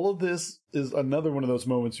 all of this is another one of those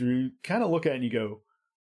moments where you kind of look at it and you go,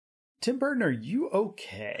 Tim Burton, are you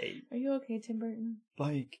okay? Are you okay, Tim Burton?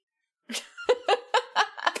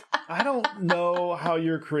 I don't know how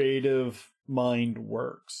your creative mind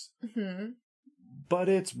works, but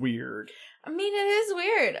it's weird. I mean, it is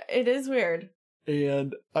weird. It is weird.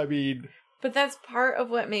 And, I mean... But that's part of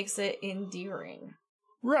what makes it endearing.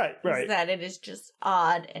 Right. Is that it is just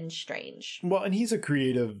odd and strange. Well, and he's a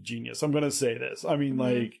creative genius. I'm going to say this. I mean,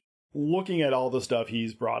 like, looking at all the stuff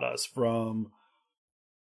he's brought us, from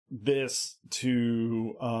this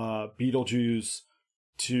to Beetlejuice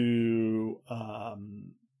to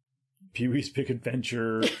Pee-wee's Big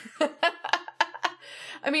Adventure.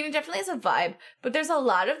 I mean, it definitely has a vibe, but there's a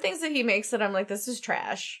lot of things that he makes that I'm like, this is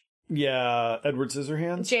trash. Yeah, Edward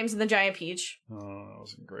Scissorhands. James and the Giant Peach. Oh, that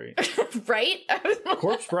wasn't great. Right?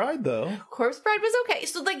 Corpse Bride, though. Corpse Bride was okay.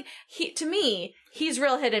 So, like, to me, he's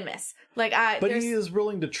real hit and miss. Like, but he is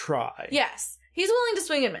willing to try. Yes. He's willing to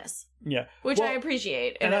swing and miss. Yeah. Which I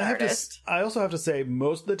appreciate in an artist. I also have to say,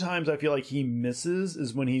 most of the times I feel like he misses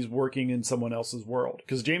is when he's working in someone else's world.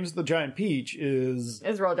 Because James the Giant Peach is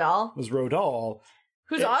Roald Dahl. Was Roald Dahl.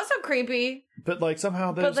 Who's also creepy. But, like,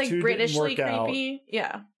 somehow those two didn't work out. Creepy.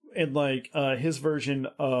 Yeah. And, like, his version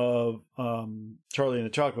of Charlie and the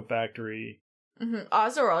Chocolate Factory. Mm-hmm.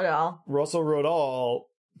 Also Roald Dahl. Russell Roald Dahl.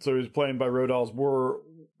 So he was playing by Roald Dahl's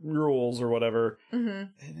rules or whatever. Mm-hmm.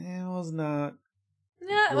 And it was not.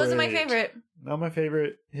 Yeah, it wasn't my favorite. Not my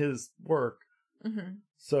favorite, his work. Mm-hmm.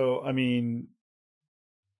 So, I mean.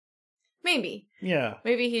 Maybe. Yeah.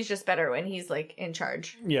 Maybe he's just better when he's, like, in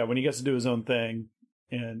charge. Yeah, when he gets to do his own thing.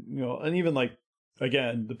 And, you know, and even, like,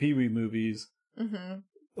 again, the Pee-wee movies. Mm-hmm.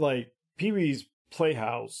 Like, Pee-wee's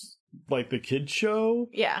Playhouse, like the kids show.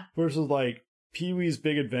 Yeah. Versus, like, Pee-wee's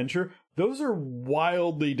Big Adventure. Those are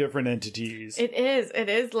wildly different entities. It is. It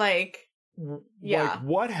is, like... Yeah. Like,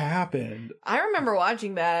 what happened? I remember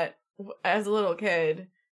watching that as a little kid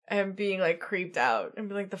and being, like, creeped out and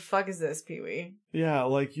being like, the fuck is this, Pee-wee? Yeah,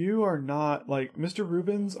 like, you are not, like, Mr.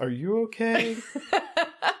 Rubens, are you okay?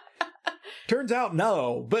 Turns out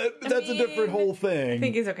no, but that's a different whole thing. I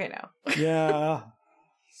think he's okay now. Yeah.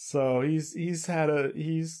 So he's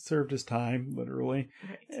served his time, literally.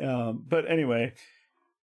 Right. But anyway.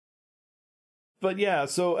 But yeah,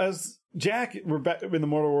 so as Jack, we're back in the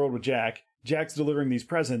mortal world with Jack. Jack's delivering these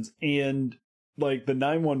presents, and, like, the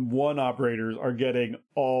 911 operators are getting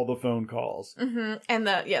all the phone calls. Mm-hmm. And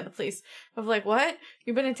the police of, like, what?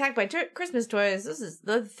 You've been attacked by Christmas toys. This is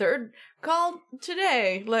the third call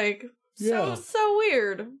today. Like, so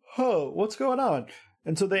weird. Huh, what's going on?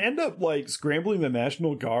 And so they end up, like, scrambling the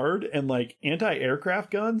National Guard and, like, anti-aircraft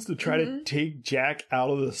guns to try to take Jack out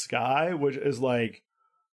of the sky, which is, like...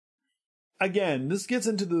 Again, this gets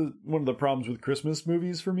into one of the problems with Christmas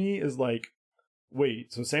movies for me, is, like,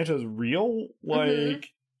 wait, so Santa's real? Like...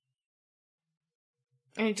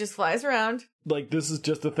 And he just flies around. Like, this is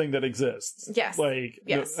just a thing that exists. Yes. Like,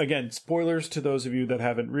 yes. Again, spoilers to those of you that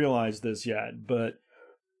haven't realized this yet, but...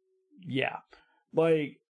 Yeah.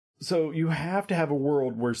 Like... So you have to have a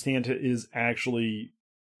world where Santa is actually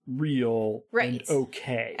real and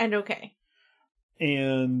okay. And okay.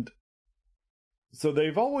 And so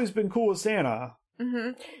they've always been cool with Santa.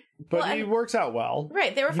 Mm-hmm. But he works out well.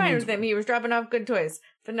 Right, they were fine with him. He was dropping off good toys.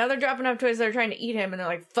 But now they're dropping off toys that are trying to eat him, and they're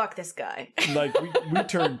like, fuck this guy. Like, we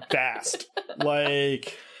turn fast.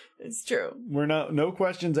 Like... It's true. We're not... No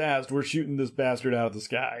questions asked. We're shooting this bastard out of the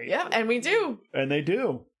sky. Yeah, and we do. And they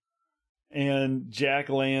do. And Jack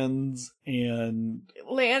lands in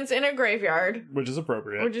a graveyard. Which is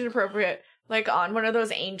appropriate. Like on one of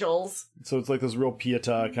those angels. So it's like this real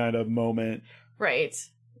Pietà kind of moment. Right.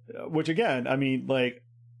 Which again, I mean, like,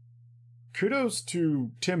 kudos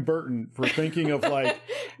to Tim Burton for thinking of, like,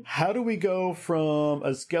 how do we go from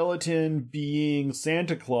a skeleton being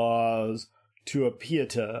Santa Claus to a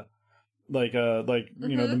Pietà? Like,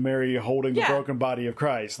 you know, the Mary holding the broken body of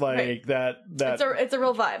Christ. Like, that it's a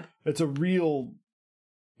real vibe. It's a real,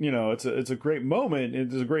 you know, it's a great moment.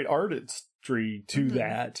 It's a great artistry to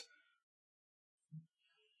that.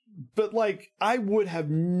 But, like, I would have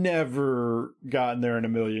never gotten there in a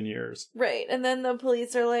million years. Right. And then the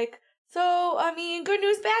police are like, so, I mean, good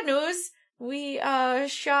news, bad news. We,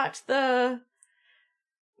 shot the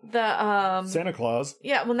Santa Claus.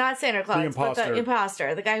 Yeah, well, not Santa Claus, the imposter. but the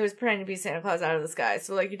imposter. The guy who was pretending to be Santa Claus out of the sky.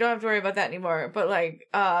 So, like, you don't have to worry about that anymore. But, like,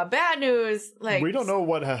 bad news, like... We don't know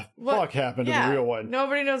what fuck happened to the real one.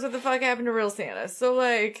 Nobody knows what the fuck happened to real Santa. So,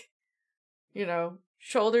 like, you know,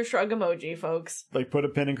 shoulder shrug emoji, folks. Like, put a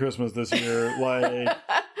pin in Christmas this year. Like...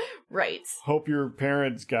 Right. Hope your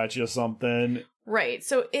parents got you something. Right.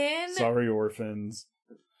 So Sorry, orphans.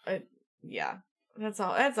 Yeah. That's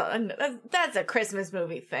all. That's a Christmas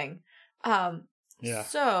movie thing. Yeah.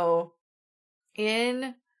 So,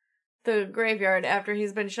 in the graveyard, after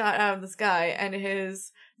he's been shot out of the sky, and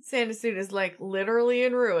his Santa suit is, like, literally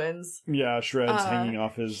in ruins. Yeah, shreds hanging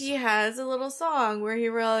off his... He has a little song where he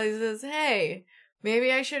realizes, hey,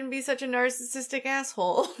 maybe I shouldn't be such a narcissistic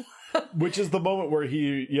asshole. Which is the moment where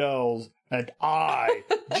he yells, and I,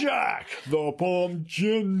 Jack, the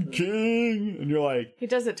Pumpkin King. And you're like... He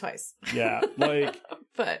does it twice. Yeah, like...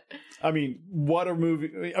 But... I mean, what a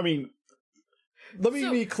movie... I mean... Let me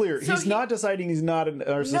be clear. He's not deciding he's not a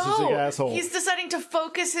narcissistic asshole. He's deciding to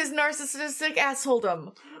focus his narcissistic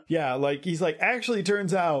assholedom. Yeah, like, he's like, actually,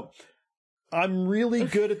 turns out... I'm really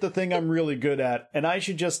good at the thing I'm really good at, and I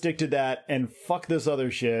should just stick to that and fuck this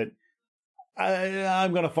other shit.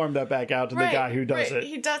 I'm going to farm that back out to the guy who does it.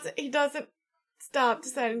 He doesn't stop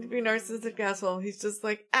deciding to be a narcissistic asshole. He's just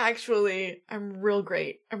like, actually, I'm real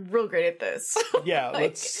great. I'm real great at this. Yeah,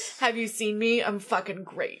 like, have you seen me? I'm fucking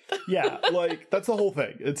great. Yeah, like, that's the whole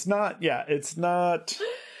thing. It's not... Yeah.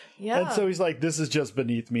 And so he's like, this is just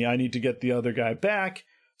beneath me. I need to get the other guy back.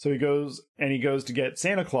 So he goes to get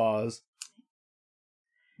Santa Claus.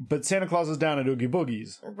 But Santa Claus is down at Oogie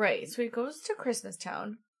Boogie's. Right. So he goes to Christmas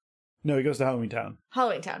Town. No, he goes to Halloween Town.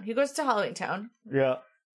 Halloween Town. He goes to Halloween Town. Yeah.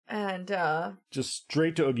 And, just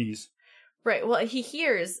straight to Oogie's. Right. Well, he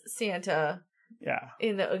hears Santa. Yeah.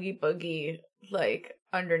 In the Oogie Boogie, like,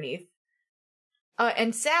 underneath.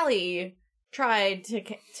 And Sally tried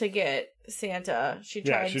to get Santa. She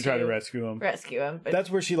tried to rescue him. But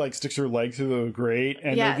that's where she, like, sticks her leg through the grate,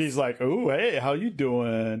 and Oogie's like, oh, hey, how you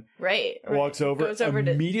doing? Right. Walks over,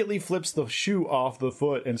 immediately flips the shoe off the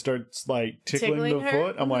foot and starts, like, tickling the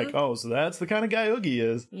foot. I'm like, oh, so that's the kind of guy Oogie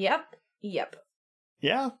is. Yep.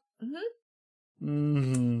 Yeah?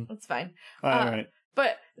 That's fine. All right.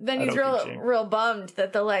 But then he's real bummed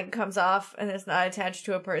that the leg comes off and it's not attached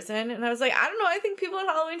to a person. And I was like, I don't know. I think people in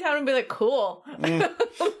Halloween Town would be like, cool.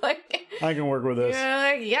 Like, I can work with this. You're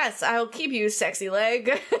like, yes, I'll keep you, sexy leg.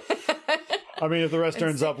 I mean, if the rest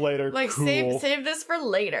turns up later, like, cool. Save this for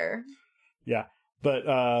later. Yeah. But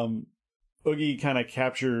Oogie kind of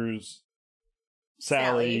captures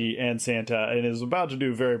Sally and Santa and is about to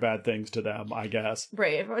do very bad things to them, I guess.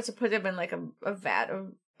 Right. If I was to put them in like a vat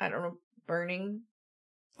of, I don't know, burning.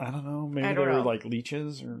 I don't know. Maybe they were like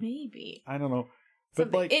leeches or maybe. I don't know.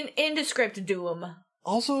 But something like indescript doom.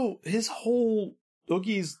 Also, his whole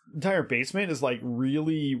Oogie's entire basement is like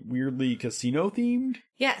really weirdly casino themed.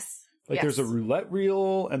 Yes. Like there's a roulette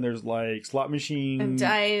reel and there's like slot machines and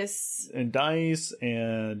dice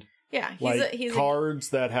and yeah, he's cards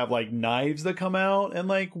that have like knives that come out and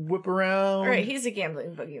like whip around. Right, he's a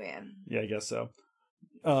gambling boogeyman. Yeah, I guess so.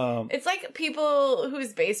 It's like people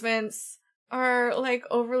whose basements are like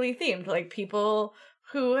overly themed, like people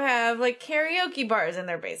who have like karaoke bars in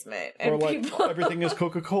their basement, and or like everything is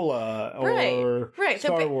Coca-Cola or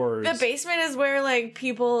Star Wars. The basement is where like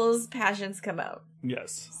people's passions come out.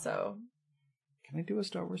 Yes. So, can I do a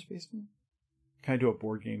Star Wars basement? Can I do a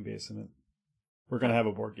board game basement? We're gonna have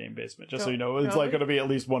a board game basement, just so you know. It's like gonna be at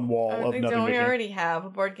least one wall of nothing. Don't we already have a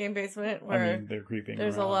board game basement? Where I mean, they're creeping.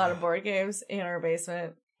 There's a lot of board games in our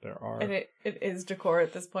basement. There are, and it is decor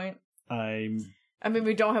at this point. I mean,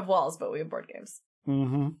 we don't have walls, but we have board games.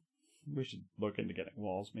 Mm-hmm. We should look into getting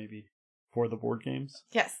walls, maybe, for the board games.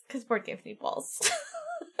 Yes, because board games need walls.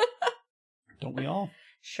 Don't we all?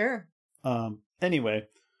 Sure. Anyway,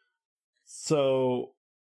 so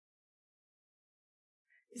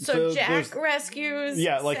Jack rescues.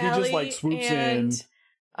 Yeah, like Sally he just like swoops in.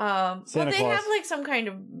 Well, they have like some kind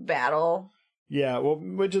of battle. Yeah, well,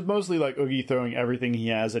 which is mostly like Oogie throwing everything he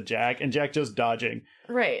has at Jack, and Jack just dodging.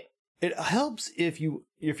 Right. It helps if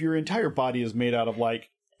your entire body is made out of like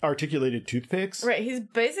articulated toothpicks. Right, he's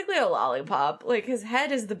basically a lollipop. Like his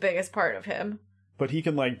head is the biggest part of him. But he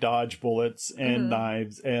can like dodge bullets and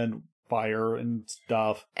knives and fire and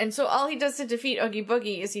stuff. And so all he does to defeat Oogie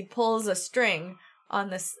Boogie is he pulls a string on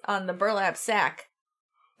the burlap sack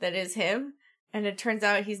that is him, and it turns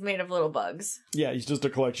out he's made of little bugs. Yeah, he's just a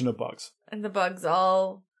collection of bugs. And the bugs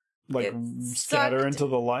all like scatter into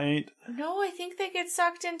the light. No, I think they get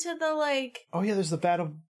sucked into the like. Oh yeah, there's the vat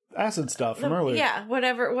of acid stuff from earlier. Yeah,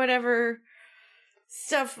 whatever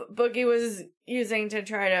stuff Boogie was using to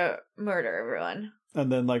try to murder everyone. And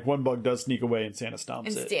then like one bug does sneak away and Santa stomps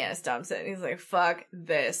it. And he's like, "Fuck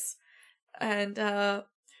this," and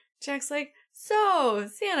Jack's like, "So,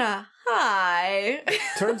 Santa, hi."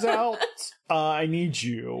 Turns out, I need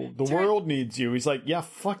you. The world needs you. He's like, yeah,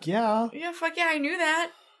 fuck yeah. Yeah, fuck yeah, I knew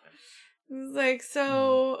that. He's like,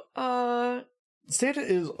 so, Santa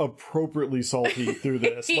is appropriately salty through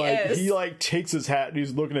this. He takes his hat and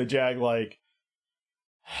he's looking at Jack like,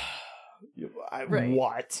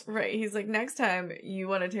 what? Right. He's like, next time you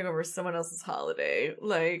want to take over someone else's holiday,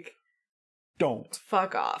 like, don't.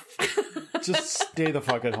 Fuck off. Just stay the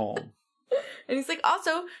fuck at home. And he's like,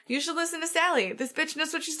 also, you should listen to Sally. This bitch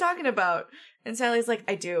knows what she's talking about. And Sally's like,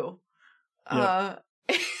 I do. Yep.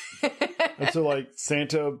 And so, like,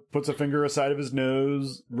 Santa puts a finger aside of his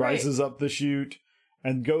nose, rises up the chute,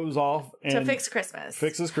 and goes off and to fix Christmas.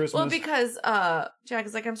 Fixes Christmas. Well, because Jack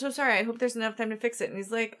is like, I'm so sorry. I hope there's enough time to fix it. And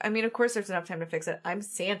he's like, I mean, of course there's enough time to fix it. I'm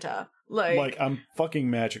Santa. Like I'm fucking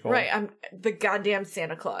magical. Right. I'm the goddamn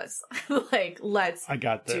Santa Claus. Like, let's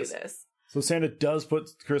do this. So Santa does put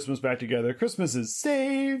Christmas back together. Christmas is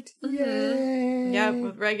saved. Yay! Yeah,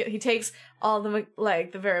 with he takes all the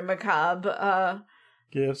the very macabre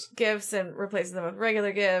gifts and replaces them with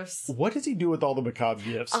regular gifts. What does he do with all the macabre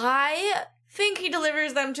gifts? I think he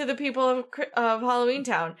delivers them to the people of Halloween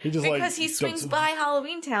Town because he swings by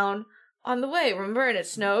Halloween Town on the way. Remember, and it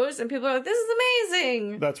snows, and people are like, "This is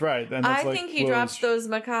amazing." That's right. And I think he drops those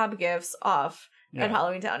macabre gifts off at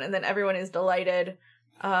Halloween Town, and then everyone is delighted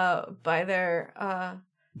by their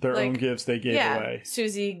own gifts they gave away.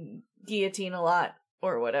 Susie guillotine a lot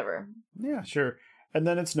or whatever. Yeah, sure. And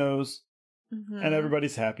then it snows, and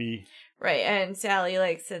everybody's happy. Right, and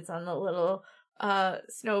Sally sits on the little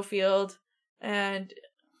snowfield and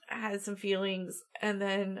has some feelings, and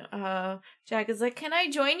then Jack is like, "Can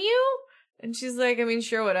I join you?" And she's like, "I mean,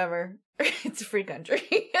 sure, whatever. It's a free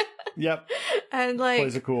country." Yep. And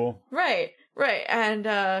plays it cool. Right. And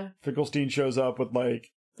Finkelstein shows up with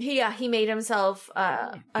he made himself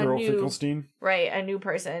a new Finkelstein. Right, a new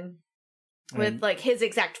person with his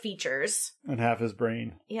exact features. And half his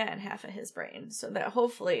brain. Yeah, and half of his brain. So that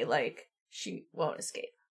hopefully she won't escape.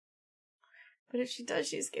 But if she does,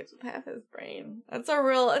 she escapes with half his brain. That's a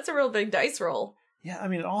real big dice roll. Yeah, I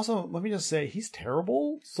mean, also, let me just say, he's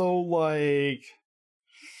terrible. So, I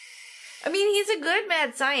mean, he's a good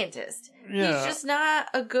mad scientist. Yeah. He's just not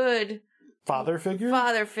a good father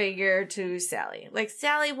figure to Sally.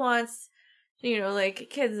 Sally wants,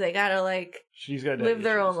 kids, they gotta, she's gotta live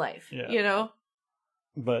their own life,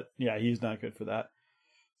 But, yeah, he's not good for that.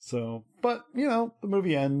 So, but, the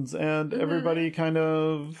movie ends, and everybody kind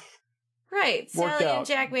of... Right. Sally and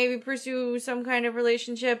Jack maybe pursue some kind of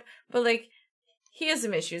relationship, but, he has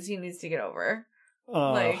some issues he needs to get over.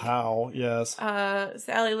 How? Yes.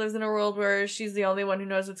 Sally lives in a world where she's the only one who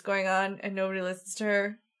knows what's going on, and nobody listens to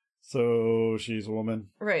her. So, she's a woman.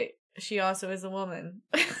 Right. She also is a woman.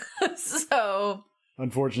 So...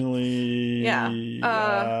 Unfortunately...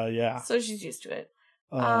 Yeah. So she's used to it.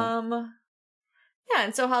 Yeah,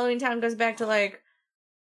 and so Halloween Town goes back to,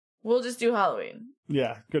 we'll just do Halloween.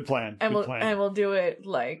 Yeah, good plan. And we'll do it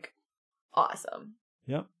awesome.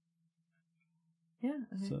 Yep. Yeah,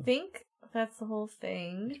 I think that's the whole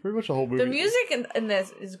thing. It's pretty much the whole movie. The music in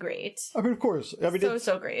this is great. I mean, of course. I mean,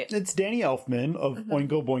 so great. It's Danny Elfman of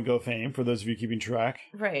Oingo Boingo fame, for those of you keeping track.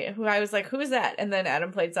 Right. Who I was like, who's that? And then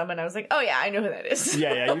Adam played some, and I was like, oh yeah, I know who that is.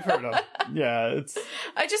 Yeah, you've heard of. Yeah, it's...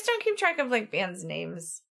 I just don't keep track of bands'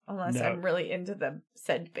 names unless I'm really into the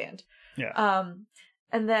said band. Yeah.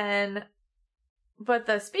 And then... But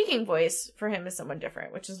the speaking voice for him is someone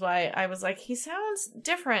different, which is why I was like, he sounds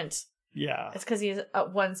different. Yeah. It's because he's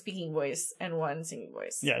one speaking voice and one singing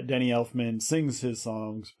voice. Yeah, Danny Elfman sings his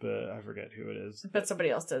songs, but I forget who it is. But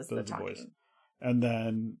somebody else does the talking. Voice. And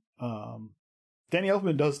then Danny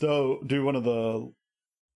Elfman does do one of the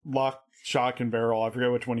Lock, Shock, and Barrel. I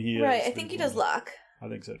forget which one he is. Right, I think he does Lock. I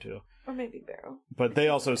think so too. Or maybe Barrel. But they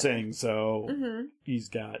also sing, so he's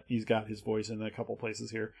got his voice in a couple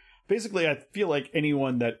places here. Basically, I feel like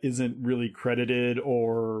anyone that isn't really credited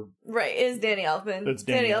or... Right, is Danny Elfman. It's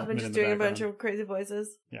Danny Elfman just doing a bunch of crazy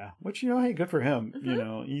voices. Yeah, which, hey, good for him.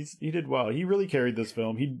 He did well. He really carried this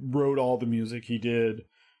film. He wrote all the music. He did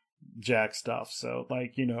Jack stuff. So,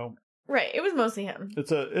 Right, it was mostly him.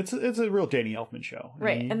 It's a real Danny Elfman show.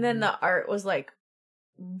 Right, and then the art was,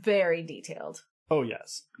 very detailed. Oh,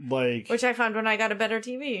 yes. Which I found when I got a better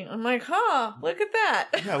TV. I'm like, look at that.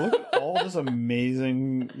 Yeah, look at all this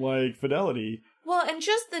amazing, fidelity. Well, and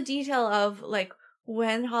just the detail of,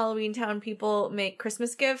 when Halloween Town people make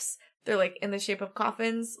Christmas gifts, they're, in the shape of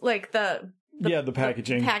coffins. The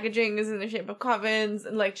packaging. The packaging is in the shape of coffins.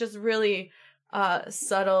 And, just really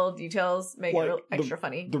subtle details make it extra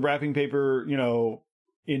funny. The wrapping paper,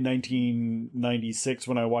 in 1996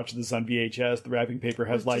 when I watched this on VHS, the wrapping paper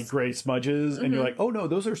has gray smudges and you're like, oh no,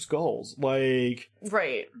 those are skulls. Right.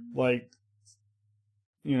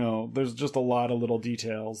 There's just a lot of little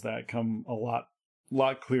details that come a lot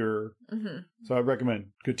clearer. So I recommend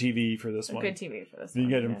good TV for this one. Good TV for this one. You can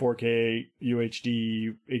get it in 4K,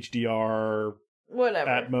 UHD, HDR,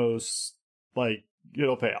 whatever. Atmos,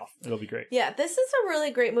 it'll pay off. It'll be great. Yeah, this is a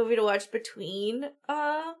really great movie to watch between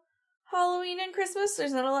Halloween and Christmas.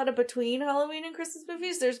 There's not a lot of between Halloween and Christmas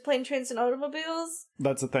movies. There's Plane, Trains, and Automobiles.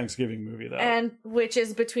 That's a Thanksgiving movie, though. And which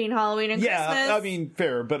is between Halloween and Christmas. Yeah, I mean,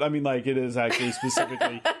 fair. But I mean, it is actually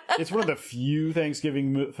specifically... It's one of the few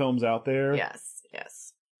Thanksgiving films out there. Yes.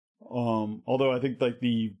 Although I think like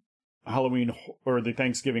the Halloween or the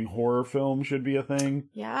Thanksgiving horror film should be a thing.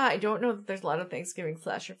 Yeah, I don't know that there's a lot of Thanksgiving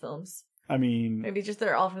slasher films. I mean, maybe just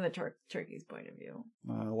they're all from the turkey's point of view.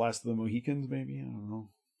 Last of the Mohicans, maybe. I don't know.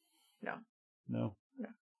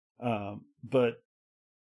 No. But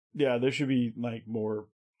yeah, there should be like more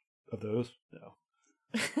of those. No.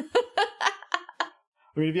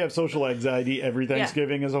 I mean, if you have social anxiety, every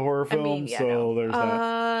Thanksgiving is a horror film, there's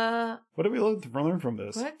that. What did we learn from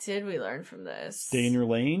this? What did we learn from this? Stay in your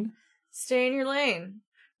lane? Stay in your lane.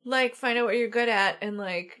 Like, find out what you're good at and,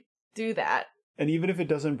 like, do that. And even if it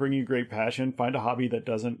doesn't bring you great passion, find a hobby that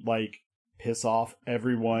doesn't, like, piss off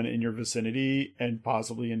everyone in your vicinity and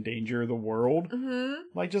possibly endanger the world. Mm-hmm.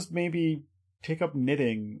 Like, just maybe take up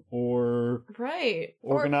knitting or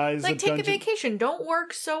organize or, like, take a vacation. Don't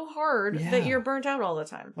work so hard that you're burnt out all the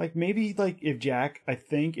time. Like, maybe, like, if Jack, I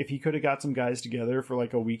think, if he could have got some guys together for,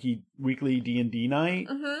 like, a weekly D&D night,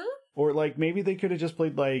 or, like, maybe they could have just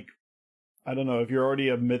played, like, I don't know, if you're already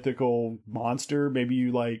a mythical monster, maybe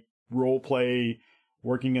you, like, role play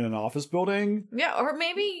working in an office building. Yeah, or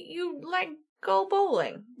maybe you, like, go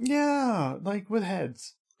bowling. Yeah, like, with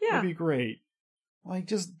heads. Yeah. That'd be great. Like,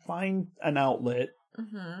 just find an outlet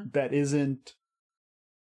that isn't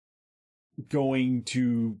going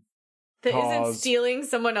to isn't stealing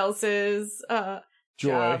someone else's joy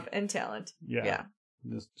job and talent. Yeah.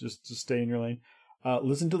 Just stay in your lane.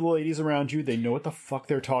 Listen to the ladies around you. They know what the fuck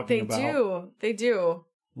they're talking about. They do.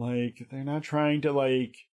 Like, they're not trying to,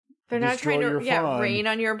 like, they're not trying to rain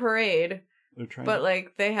on your parade. They're trying but,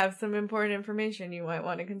 like, they have some important information you might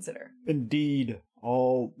want to consider. Indeed.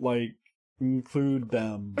 All, like, include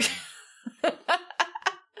them.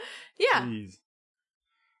 Yeah. Please.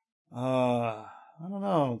 I don't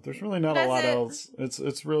know. There's really not a lot else.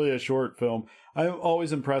 It's really a short film. I'm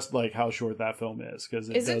always impressed, like, how short that film is.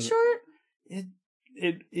 Is it short?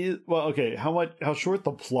 It is. Well, okay. How short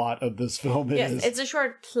the plot of this film is. Yes, it's a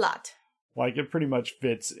short plot. Like, it pretty much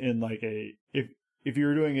fits in, like, if you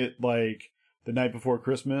were doing it, like, The Night Before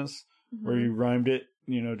Christmas, where you rhymed it,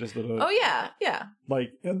 you know, just oh yeah.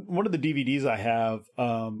 Like, one of the DVDs I have,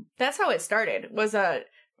 that's how it started. Was The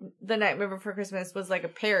Night Before Christmas was like a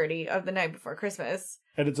parody of The Night Before Christmas,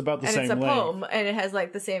 and it's about the same length. And it's a poem, and it has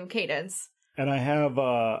like the same cadence. And I have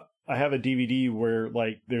a DVD where,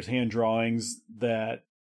 like, there's hand drawings that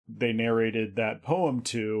they narrated that poem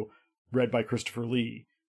to, read by Christopher Lee,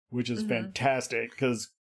 which is fantastic because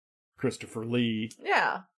Christopher Lee.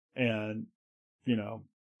 Yeah. And, you know.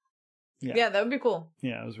 Yeah, that would be cool.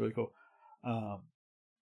 Yeah, it was really cool.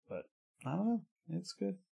 But I don't know. It's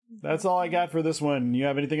good. That's all I got for this one. You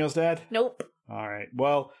have anything else to add? Nope. All right.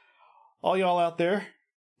 Well, all y'all out there,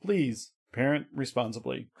 please parent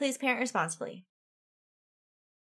responsibly. Please parent responsibly.